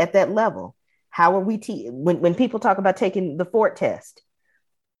happening at that level. How are we when people talk about taking the Fort test?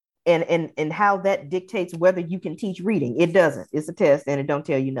 and how that dictates whether you can teach reading. It doesn't. It's a test and it don't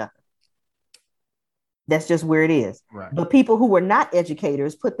tell you nothing. That's just where it is. Right. But people who were not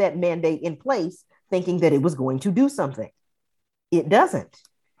educators put that mandate in place thinking that it was going to do something. It doesn't.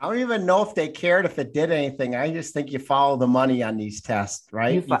 I don't even know if they cared if it did anything. I just think you follow the money on these tests,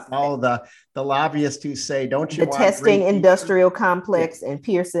 right? You follow the lobbyists who say, don't you the want testing industrial complex and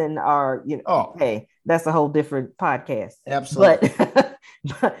Pearson are, okay, that's a whole different podcast. Absolutely.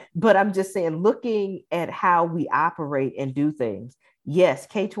 But I'm just saying, looking at how we operate and do things. Yes,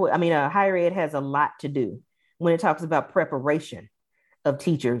 K-12, higher ed has a lot to do when it talks about preparation of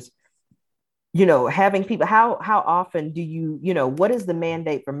teachers. Having people, how often do you, what is the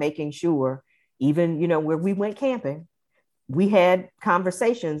mandate for making sure, even, where we went camping, we had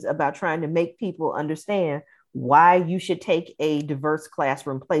conversations about trying to make people understand why you should take a diverse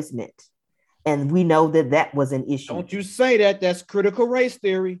classroom placement. And we know that was an issue. Don't you say that. That's critical race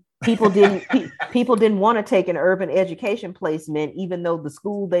theory. People didn't want to take an urban education placement, even though the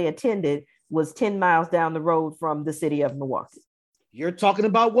school they attended was 10 miles down the road from the city of Milwaukee. You're talking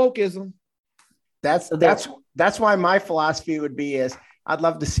about wokeism. That's why my philosophy would be is I'd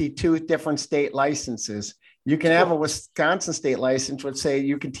love to see 2 different state licenses. You can have a Wisconsin state license, which say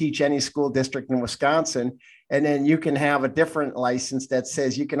you can teach any school district in Wisconsin. And then you can have a different license that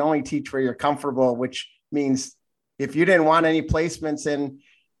says you can only teach where you're comfortable, which means if you didn't want any placements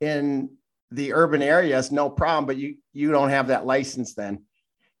in the urban areas, no problem, but you don't have that license then,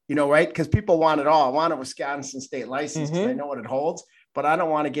 right? Because people want it all. I want a Wisconsin state license because I know what it holds, but I don't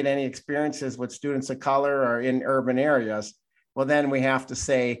want to get any experiences with students of color or in urban areas. Well, then we have to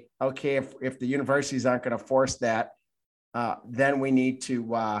say, okay, if the universities aren't going to force that, then we need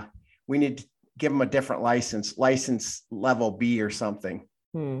to give them a different license level B or something,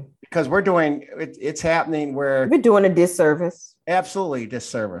 because it's happening where we're doing a disservice. Absolutely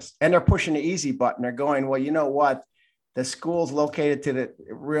disservice. And they're pushing the easy button. They're going, well, you know what? The school's located to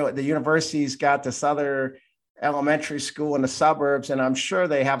the university's got this other elementary school in the suburbs. And I'm sure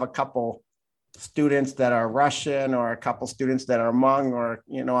they have a couple students that are Russian or a couple students that are Hmong, or,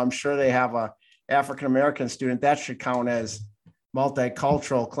 I'm sure they have a African-American student. That should count as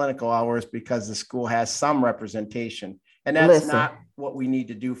multicultural clinical hours because the school has some representation. And that's not what we need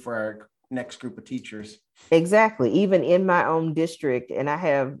to do for our next group of teachers. Exactly. Even in my own district, and I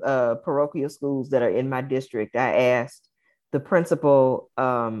have parochial schools that are in my district, I asked the principal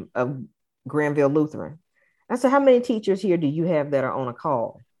of Granville Lutheran, I said, how many teachers here do you have that are on a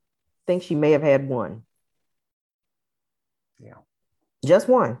call? I think she may have had one. Yeah. Just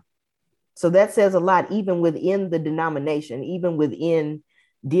one. So that says a lot, even within the denomination, even within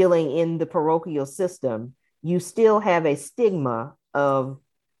dealing in the parochial system, you still have a stigma of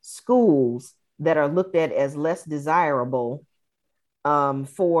schools that are looked at as less desirable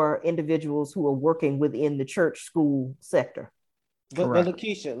for individuals who are working within the church school sector. But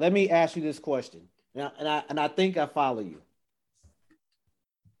Lakeisha, let me ask you this question. And I think I follow you.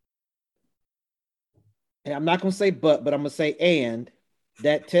 And I'm not going to say but I'm going to say and.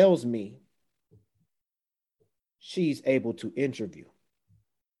 That tells me she's able to interview.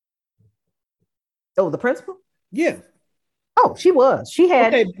 Oh, the principal? Yeah. Oh, she was. She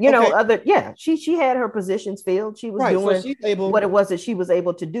had, she had her positions filled. She was doing what it was that she was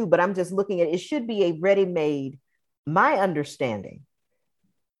able to do. But I'm just looking at it should be a ready-made, my understanding.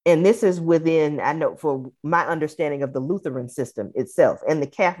 And this is within, I know, for my understanding of the Lutheran system itself and the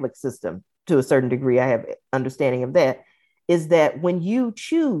Catholic system to a certain degree, I have understanding of that, is that when you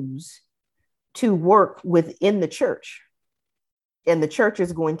choose to work within the church and the church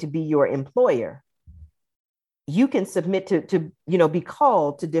is going to be your employer, you can submit to be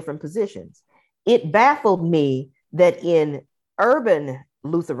called to different positions. It baffled me that in urban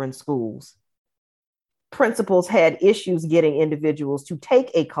Lutheran schools, principals had issues getting individuals to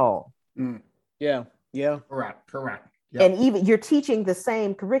take a call. Yeah. Correct. Yep. And even you're teaching the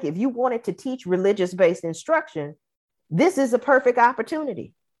same curriculum. If you wanted to teach religious-based instruction, this is a perfect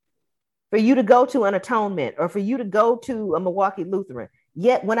opportunity for you to go to an Atonement or for you to go to a Milwaukee Lutheran.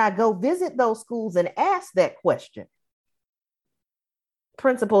 Yet when I go visit those schools and ask that question,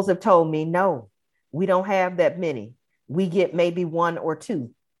 principals have told me, no, we don't have that many. We get maybe 1 or 2,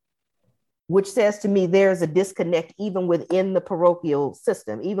 which says to me there's a disconnect even within the parochial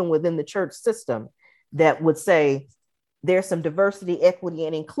system, even within the church system, that would say there's some diversity, equity,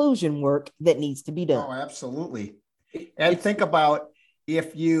 and inclusion work that needs to be done. Oh, absolutely. And think about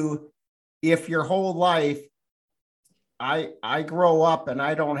if your whole life, I grow up and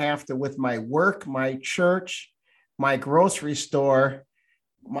I don't have to, with my work, my church, my grocery store,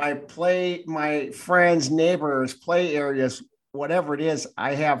 my friends, neighbors, play areas, whatever it is,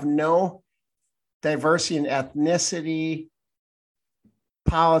 I have no diversity in ethnicity,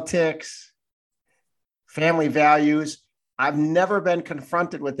 politics, family values. I've never been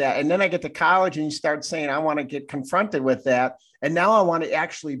confronted with that. And then I get to college and you start saying, I want to get confronted with that. And now I want to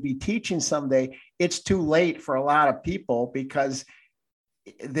actually be teaching someday. It's too late for a lot of people because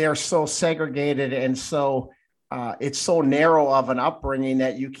they're so segregated and so it's so narrow of an upbringing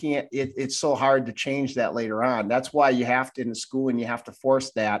that you can't, it's so hard to change that later on. That's why you have to in the school and you have to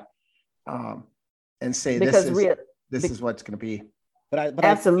force that and say, this is what's going to be. But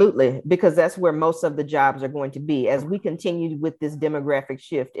absolutely, because that's where most of the jobs are going to be. As we continue with this demographic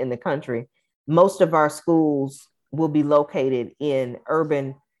shift in the country, most of our schools will be located in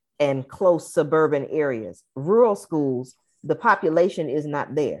urban and close suburban areas. Rural schools, the population is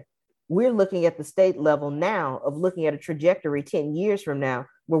not there. We're looking at the state level now of looking at a trajectory 10 years from now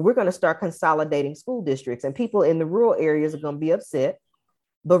where we're going to start consolidating school districts, and people in the rural areas are going to be upset.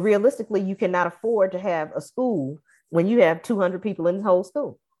 But realistically, you cannot afford to have a school when you have 200 people in the whole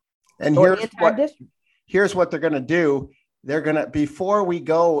school. And here's what they're going to do. They're going to, before we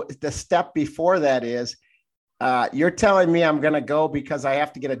go, the step before that is, you're telling me I'm going to go because I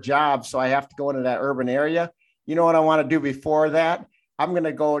have to get a job. So I have to go into that urban area. You know what I want to do before that? I'm going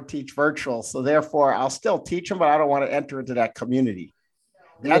to go teach virtual. So therefore I'll still teach them, but I don't want to enter into that community.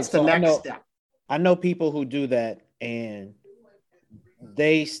 That's the next step. I know people who do that and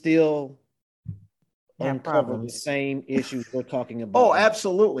they still uncover the same issues we're talking about. Oh,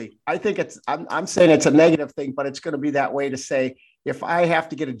 absolutely. I think I'm saying it's a negative thing, but it's going to be that way to say, if I have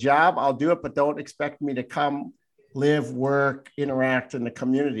to get a job, I'll do it, but don't expect me to come live, work, interact in the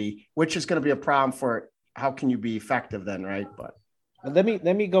community, which is going to be a problem for how can you be effective then, right? But let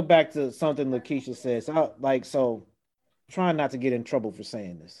me go back to something Lakeisha says. So trying not to get in trouble for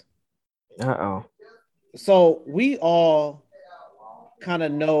saying this. So we all kind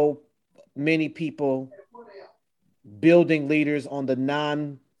of know many people building leaders on the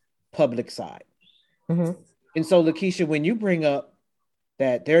non-public side. Mm-hmm. And so, Lakeisha, when you bring up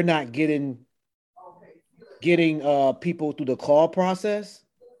that they're not getting people through the call process,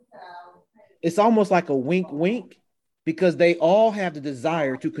 it's almost like a wink, wink, because they all have the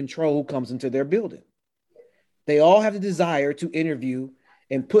desire to control who comes into their building. They all have the desire to interview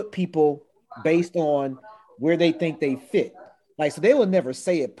and put people based on where they think they fit. Like, so they will never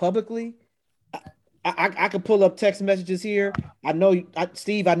say it publicly. I could pull up text messages here. I know,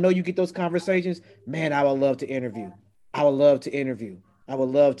 Steve, I know you get those conversations. Man, I would love to interview. I would love to interview. I would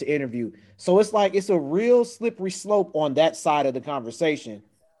love to interview. So it's like, it's a real slippery slope on that side of the conversation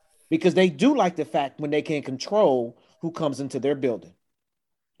because they do like the fact when they can control who comes into their building.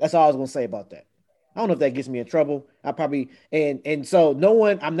 That's all I was going to say about that. I don't know if that gets me in trouble. I probably, and so no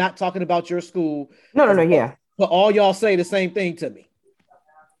one, I'm not talking about your school. No, yeah. But all y'all say the same thing to me.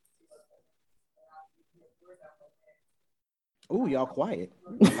 Ooh, y'all quiet.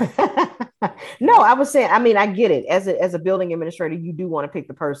 No, I was saying, I mean, I get it. As a building administrator, you do want to pick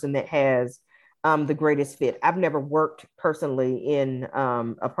the person that has the greatest fit. I've never worked personally in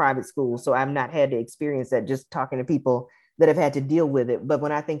a private school, so I've not had to experience that, just talking to people that have had to deal with it. But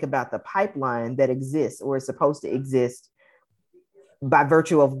when I think about the pipeline that exists or is supposed to exist by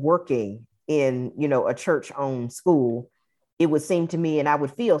virtue of working in, a church-owned school, it would seem to me, and I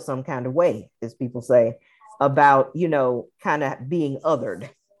would feel some kind of way, as people say, about, kind of being othered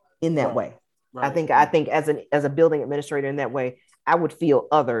in that way. Right. I think as a building administrator in that way, I would feel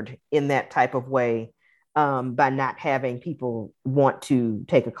othered in that type of way by not having people want to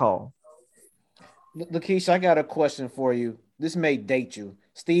take a call. Lakeisha, I got a question for you. This may date you.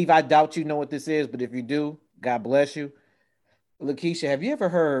 Steve, I doubt you know what this is, but if you do, God bless you. Lakeisha, have you ever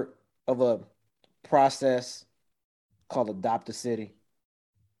heard of a process called Adopt a City?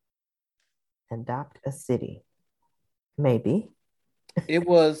 Adopt a City. Maybe. It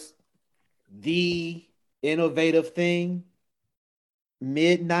was the innovative thing,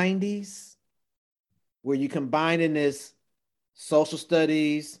 mid-90s, where you combine in this social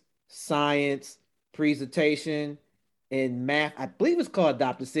studies, science, presentation, and math. I believe it's called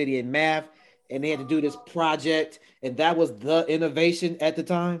Adopt a City in math, and they had to do this project, and that was the innovation at the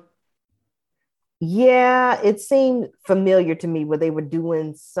time. Yeah, it seemed familiar to me where they were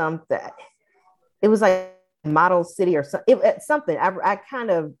doing something. It was like Model City or something. I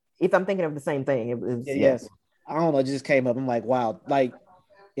kind of, if I'm thinking of the same thing, it was. Yes. I don't know. It just came up. I'm like, wow. Like,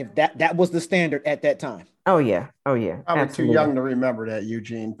 if that was the standard at that time. Oh yeah. I'm too young to remember that,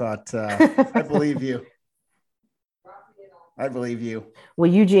 Eugene, but I believe you.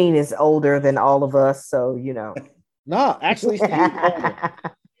 Well, Eugene is older than all of us, so No, actually, Steve's older.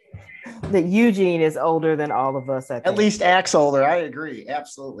 That Eugene is older than all of us, I think. At least acts older. I agree.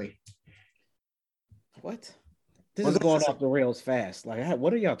 Absolutely. What? This is going off the rails fast. Like,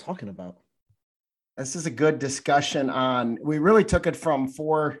 what are y'all talking about? This is a good discussion on, we really took it from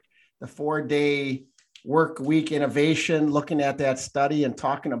the 4-day work week innovation, looking at that study and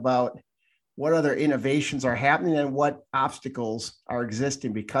talking about what other innovations are happening and what obstacles are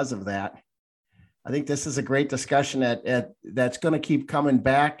existing because of that. I think this is a great discussion that's going to keep coming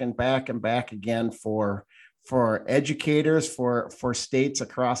back and back and back again for educators, for states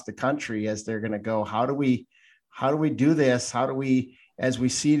across the country, as they're going to go, how do we do this? How do we, as we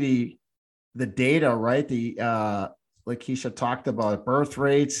see the data, right? Like Keisha talked about, birth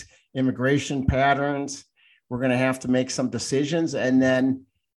rates, immigration patterns, we're going to have to make some decisions. And then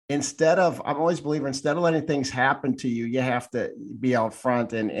I'm always a believer, instead of letting things happen to you, you have to be out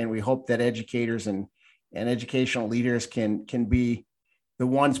front. And we hope that educators and educational leaders can be the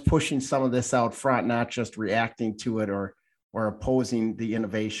ones pushing some of this out front, not just reacting to it or opposing the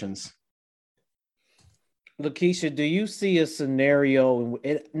innovations. Lakeisha, do you see a scenario,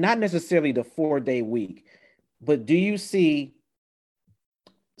 not necessarily the 4-day week, but do you see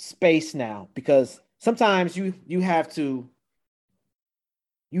space now? Because sometimes you have to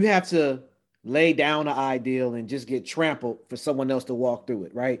lay down an ideal and just get trampled for someone else to walk through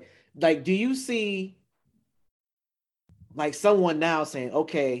it, right? Like, do you see like someone now saying,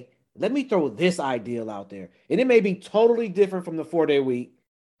 okay, let me throw this ideal out there, and it may be totally different from the 4-day week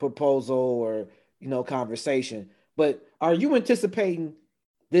proposal or conversation, but are you anticipating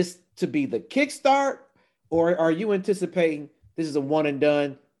this to be the kickstart, or are you anticipating this is a one and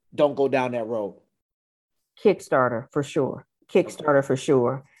done, don't go down that road? Kickstarter for sure. For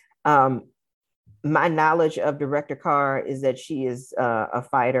sure. My knowledge of Director Carr is that she is a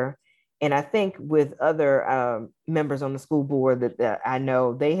fighter. And I think with other members on the school board that I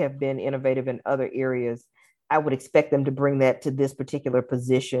know, they have been innovative in other areas. I would expect them to bring that to this particular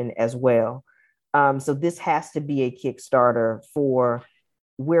position as well. So this has to be a Kickstarter for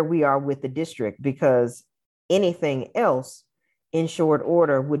where we are with the district, because anything else in short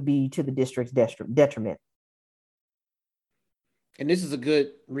order would be to the district's detriment. And this is a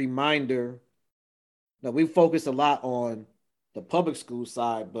good reminder that we focus a lot on the public school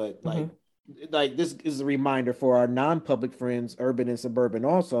side, but like this is a reminder for our non-public friends, urban and suburban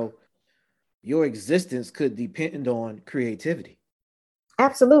also. Your existence could depend on creativity.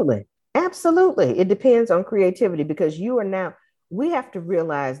 Absolutely. It depends on creativity, because we have to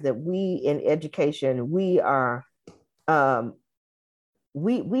realize that we in education, we are,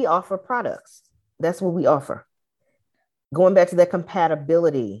 we offer products. That's what we offer. Going back to that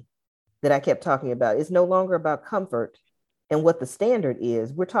compatibility that I kept talking about, it's no longer about comfort and what the standard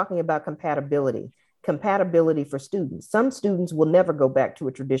is. We're talking about compatibility for students. Some students will never go back to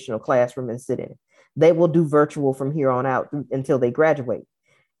a traditional classroom and sit in it. They will do virtual from here on out until they graduate.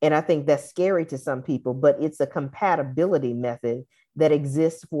 And I think that's scary to some people, but it's a compatibility method that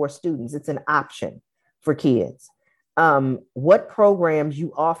exists for students. It's an option for kids. What programs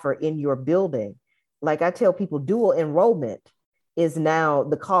you offer in your building, like I tell people, dual enrollment is now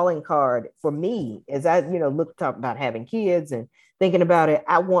the calling card for me. As I, talk about having kids and thinking about it,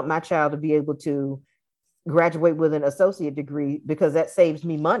 I want my child to be able to graduate with an associate degree, because that saves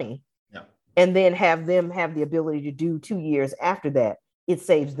me money. Yeah. And then have them have the ability to do 2 years after that. It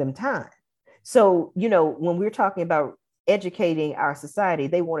saves them time. So, when we're talking about educating our society,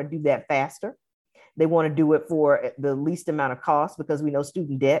 they want to do that faster. They want to do it for the least amount of cost, because we know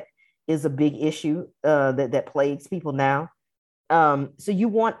student debt is a big issue that plagues people now. So you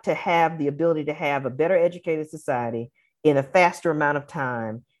want to have the ability to have a better educated society in a faster amount of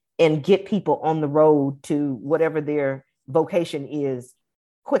time and get people on the road to whatever their vocation is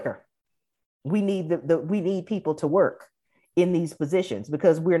quicker. We need we need people to work in these positions,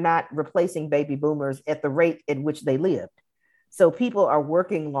 because we're not replacing baby boomers at the rate at which they lived. So people are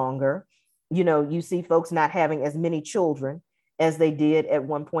working longer. You see folks not having as many children as they did at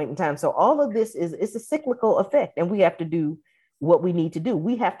one point in time. So all of this is a cyclical effect, and we have to do what we need to do.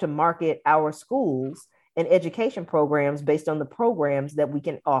 We have to market our schools and education programs based on the programs that we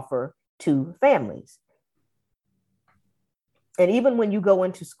can offer to families. And even when you go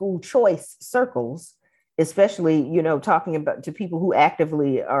into school choice circles, especially, talking about to people who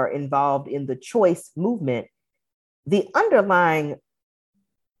actively are involved in the choice movement, the underlying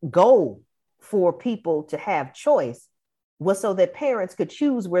goal for people to have choice was so that parents could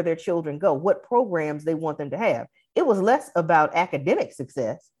choose where their children go, what programs they want them to have. It was less about academic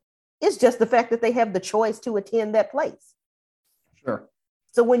success. It's just the fact that they have the choice to attend that place. Sure.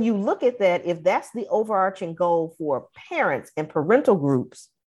 So when you look at that, if that's the overarching goal for parents and parental groups,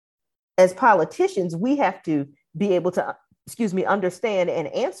 as politicians, we have to be able to, understand and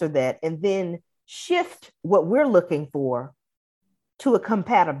answer that, and then shift what we're looking for to a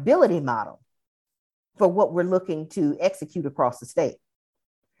compatibility model for what we're looking to execute across the state.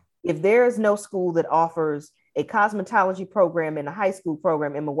 If there is no school that offers a cosmetology program and a high school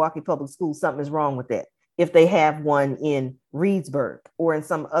program in Milwaukee Public Schools, something is wrong with that. If they have one in Reedsburg or in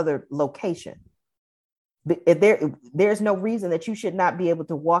some other location, there's no reason that you should not be able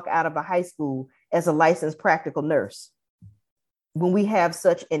to walk out of a high school as a licensed practical nurse when we have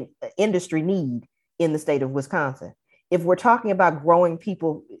such an industry need in the state of Wisconsin. If we're talking about growing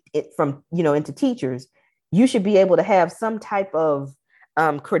people from, into teachers, you should be able to have some type of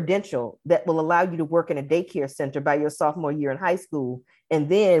credential that will allow you to work in a daycare center by your sophomore year in high school. And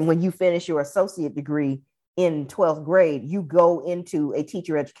then when you finish your associate degree in 12th grade, you go into a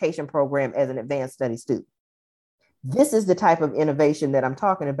teacher education program as an advanced study student. This is the type of innovation that I'm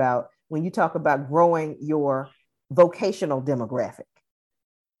talking about when you talk about growing your vocational demographic.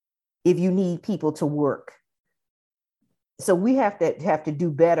 If you need people to work. So we have to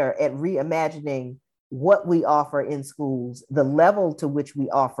do better at reimagining what we offer in schools, the level to which we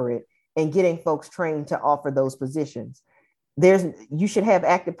offer it, and getting folks trained to offer those positions. You should have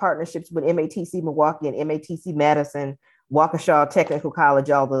active partnerships with MATC Milwaukee and MATC Madison, Waukesha Technical College,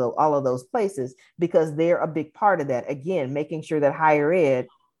 all of those places, because they're a big part of that. Again, making sure that higher ed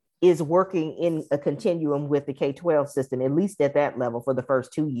is working in a continuum with the K-12 system, at least at that level for the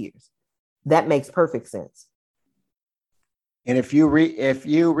first 2 years. That makes perfect sense. And if you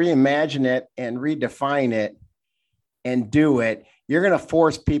reimagine it and redefine it and do it, you're going to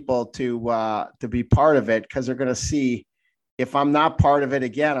force people to be part of it, because they're going to see, if I'm not part of it,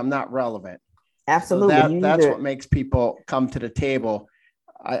 again, I'm not relevant. Absolutely. So that's what makes people come to the table.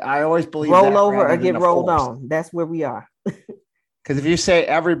 I always believe roll over or get rolled on. That's where we are. Because if you say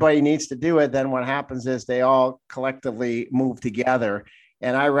everybody needs to do it, then what happens is they all collectively move together.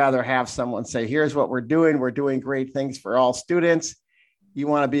 And I rather have someone say, here's what we're doing. We're doing great things for all students. You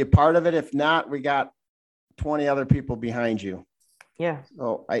want to be a part of it? If not, we got 20 other people behind you. Yeah.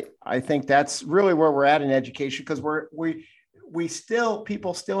 So I think that's really where we're at in education, because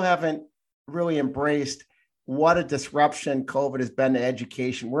people still haven't really embraced what a disruption COVID has been to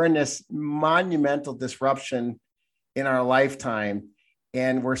education. We're in this monumental disruption in our lifetime,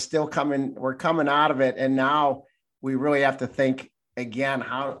 and we're coming out of it. And now we really have to think again,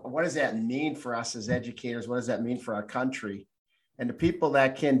 what does that mean for us as educators? What does that mean for our country? And the people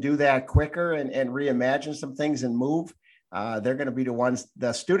that can do that quicker and reimagine some things and move, they're going to be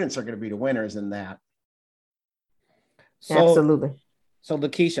the students are going to be the winners in that. Absolutely. So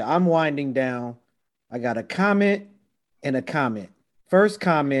Lakeisha, I'm winding down. I got a comment and a comment. First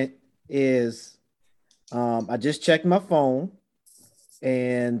comment is, I just checked my phone,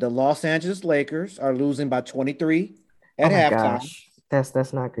 and the Los Angeles Lakers are losing by 23 at halftime. Gosh.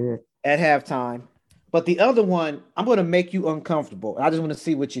 That's not good. At halftime. But the other one, I'm going to make you uncomfortable. I just want to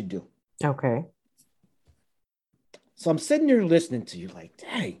see what you do. Okay. So I'm sitting there listening to you like,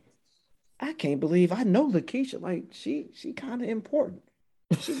 dang, I can't believe I know Lakeisha. Like, she kind of important.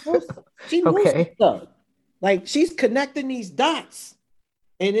 She knows okay. stuff. Like, she's connecting these dots,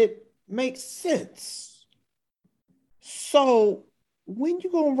 and it makes sense. So when you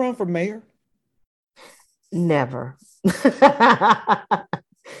going to run for mayor? Never.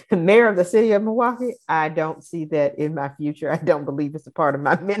 Mayor of the city of Milwaukee, I don't see that in my future. I don't believe it's a part of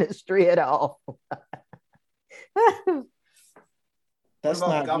my ministry at all. That's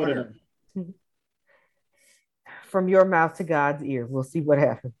not governor. Good. From your mouth to God's ear. We'll see what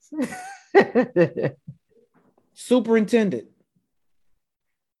happens. Superintendent.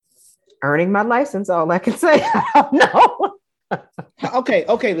 Earning my license, all I can say. No. Okay,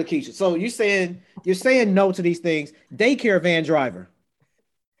 Lakeisha. So you're saying no to these things. Daycare van driver.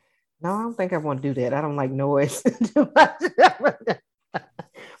 No, I don't think I want to do that. I don't like noise.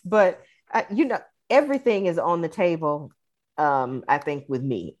 But everything is on the table. I think with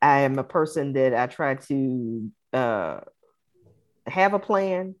me, I am a person that I try to have a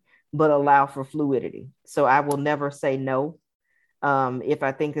plan, but allow for fluidity. So I will never say no. If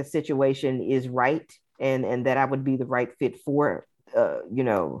I think a situation is right and that I would be the right fit for,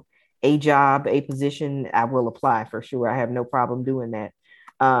 a job, a position, I will apply for sure. I have no problem doing that.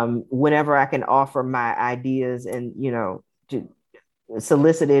 Whenever I can offer my ideas and,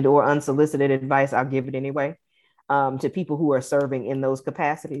 solicited or unsolicited advice, I'll give it anyway, to people who are serving in those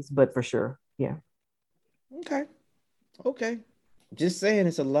capacities, but for sure. Yeah. Okay. Just saying,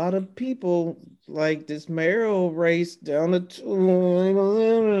 it's a lot of people like this mayoral race down the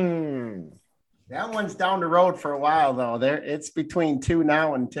That one's down the road for a while, though. It's between 2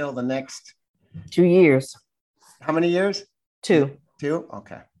 now until the next 2 years. How many years? 2. 2?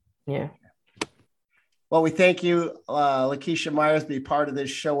 Okay. Yeah. Well, we thank you, Lakeisha Myers, be part of this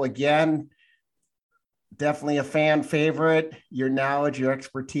show again. Definitely a fan favorite. Your knowledge, your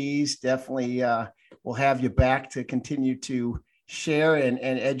expertise, definitely we'll have you back to continue to share and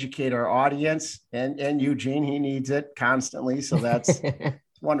educate our audience. And Eugene, he needs it constantly. So that's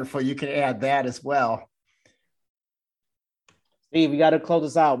wonderful. You can add that as well. Steve, we got to close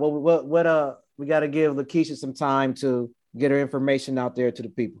this out. What we got to give Lakeisha some time to get her information out there to the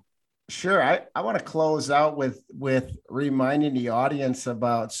people. Sure. I want to close out with reminding the audience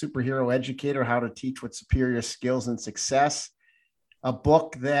about Superhero Educator, How to Teach with Superior Skills and Success, a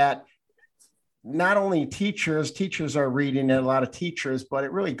book that not only teachers are reading it, a lot of teachers, but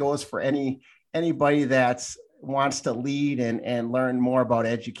it really goes for anybody that wants to lead and learn more about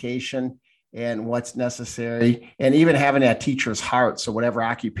education and what's necessary, and even having that teacher's heart. So whatever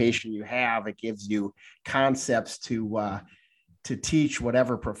occupation you have, it gives you concepts to teach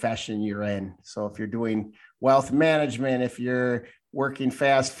whatever profession you're in. So if you're doing wealth management, if you're working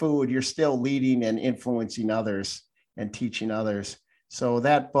fast food, you're still leading and influencing others and teaching others. So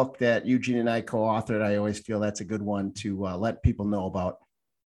that book that Eugene and I co-authored, I always feel that's a good one to let people know about.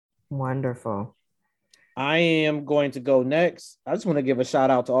 Wonderful. I am going to go next. I just want to give a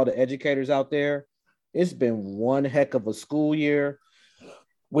shout out to all the educators out there. It's been one heck of a school year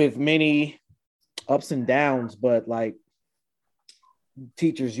with many ups and downs, but like,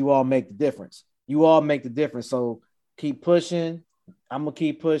 teachers, you all make the difference. You all make the difference. So keep pushing. I'm going to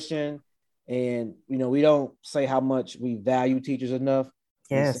keep pushing. And, we don't say how much we value teachers enough.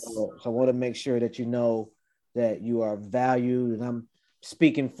 Yes. So I want to make sure that you know that you are valued. And I'm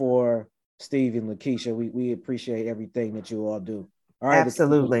speaking for Steve and Lakeisha. We appreciate everything that you all do. All right.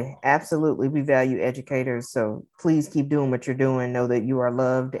 Absolutely. Absolutely. We value educators. So please keep doing what you're doing. Know that you are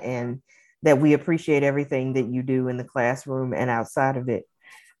loved and that we appreciate everything that you do in the classroom and outside of it.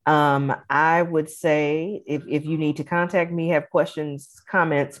 I would say if you need to contact me, have questions,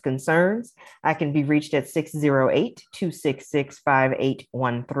 comments, concerns, I can be reached at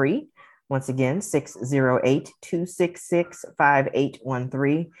 608-266-5813. Once again,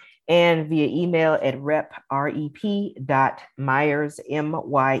 608-266-5813. And via email at rep.myers,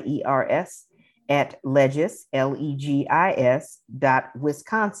 MYERS, at legis,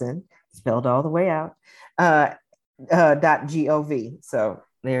 LEGIS.Wisconsin, spelled all the way out, .gov. So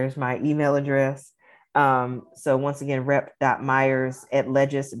there's my email address. So once again, rep.myers at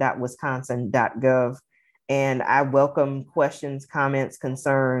legis.wisconsin.gov. And I welcome questions, comments,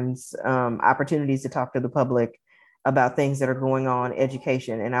 concerns, opportunities to talk to the public about things that are going on in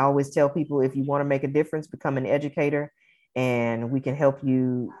education. And I always tell people, if you want to make a difference, become an educator, and we can help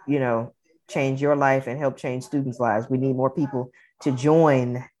you, change your life and help change students' lives. We need more people to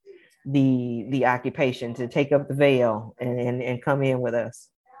join the occupation, to take up the veil and come in with us.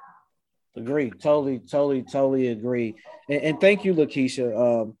 Agree. Totally agree. And thank you,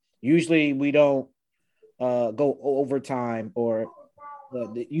 Lakeisha. Usually we don't go overtime, or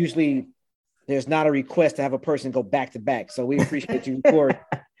usually there's not a request to have a person go back to back. So we appreciate you for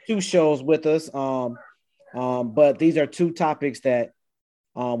 2 shows with us. But these are 2 topics that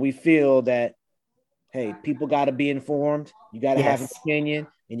we feel that, hey, people got to be informed. You got to have an opinion,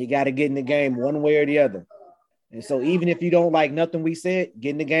 and you got to get in the game one way or the other. And so even if you don't like nothing we said,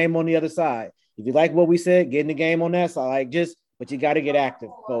 get in the game on the other side. If you like what we said, get in the game on that side. But you got to get active,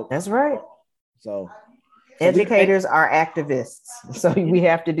 folks. That's right. So educators are activists. So we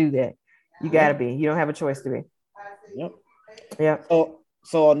have to do that. You got to be. You don't have a choice to be. Yep. Yeah.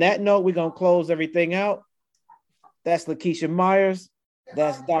 So on that note, we're going to close everything out. That's Lakeisha Myers.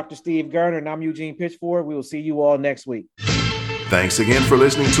 That's Dr. Steve Gerner, and I'm Eugene Pitchford. We will see you all next week. Thanks again for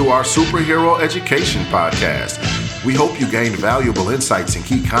listening to our Superhero Education Podcast. We hope you gained valuable insights and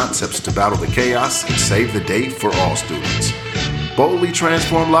key concepts to battle the chaos and save the day for all students. Boldly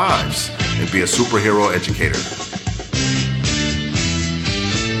transform lives and be a superhero educator.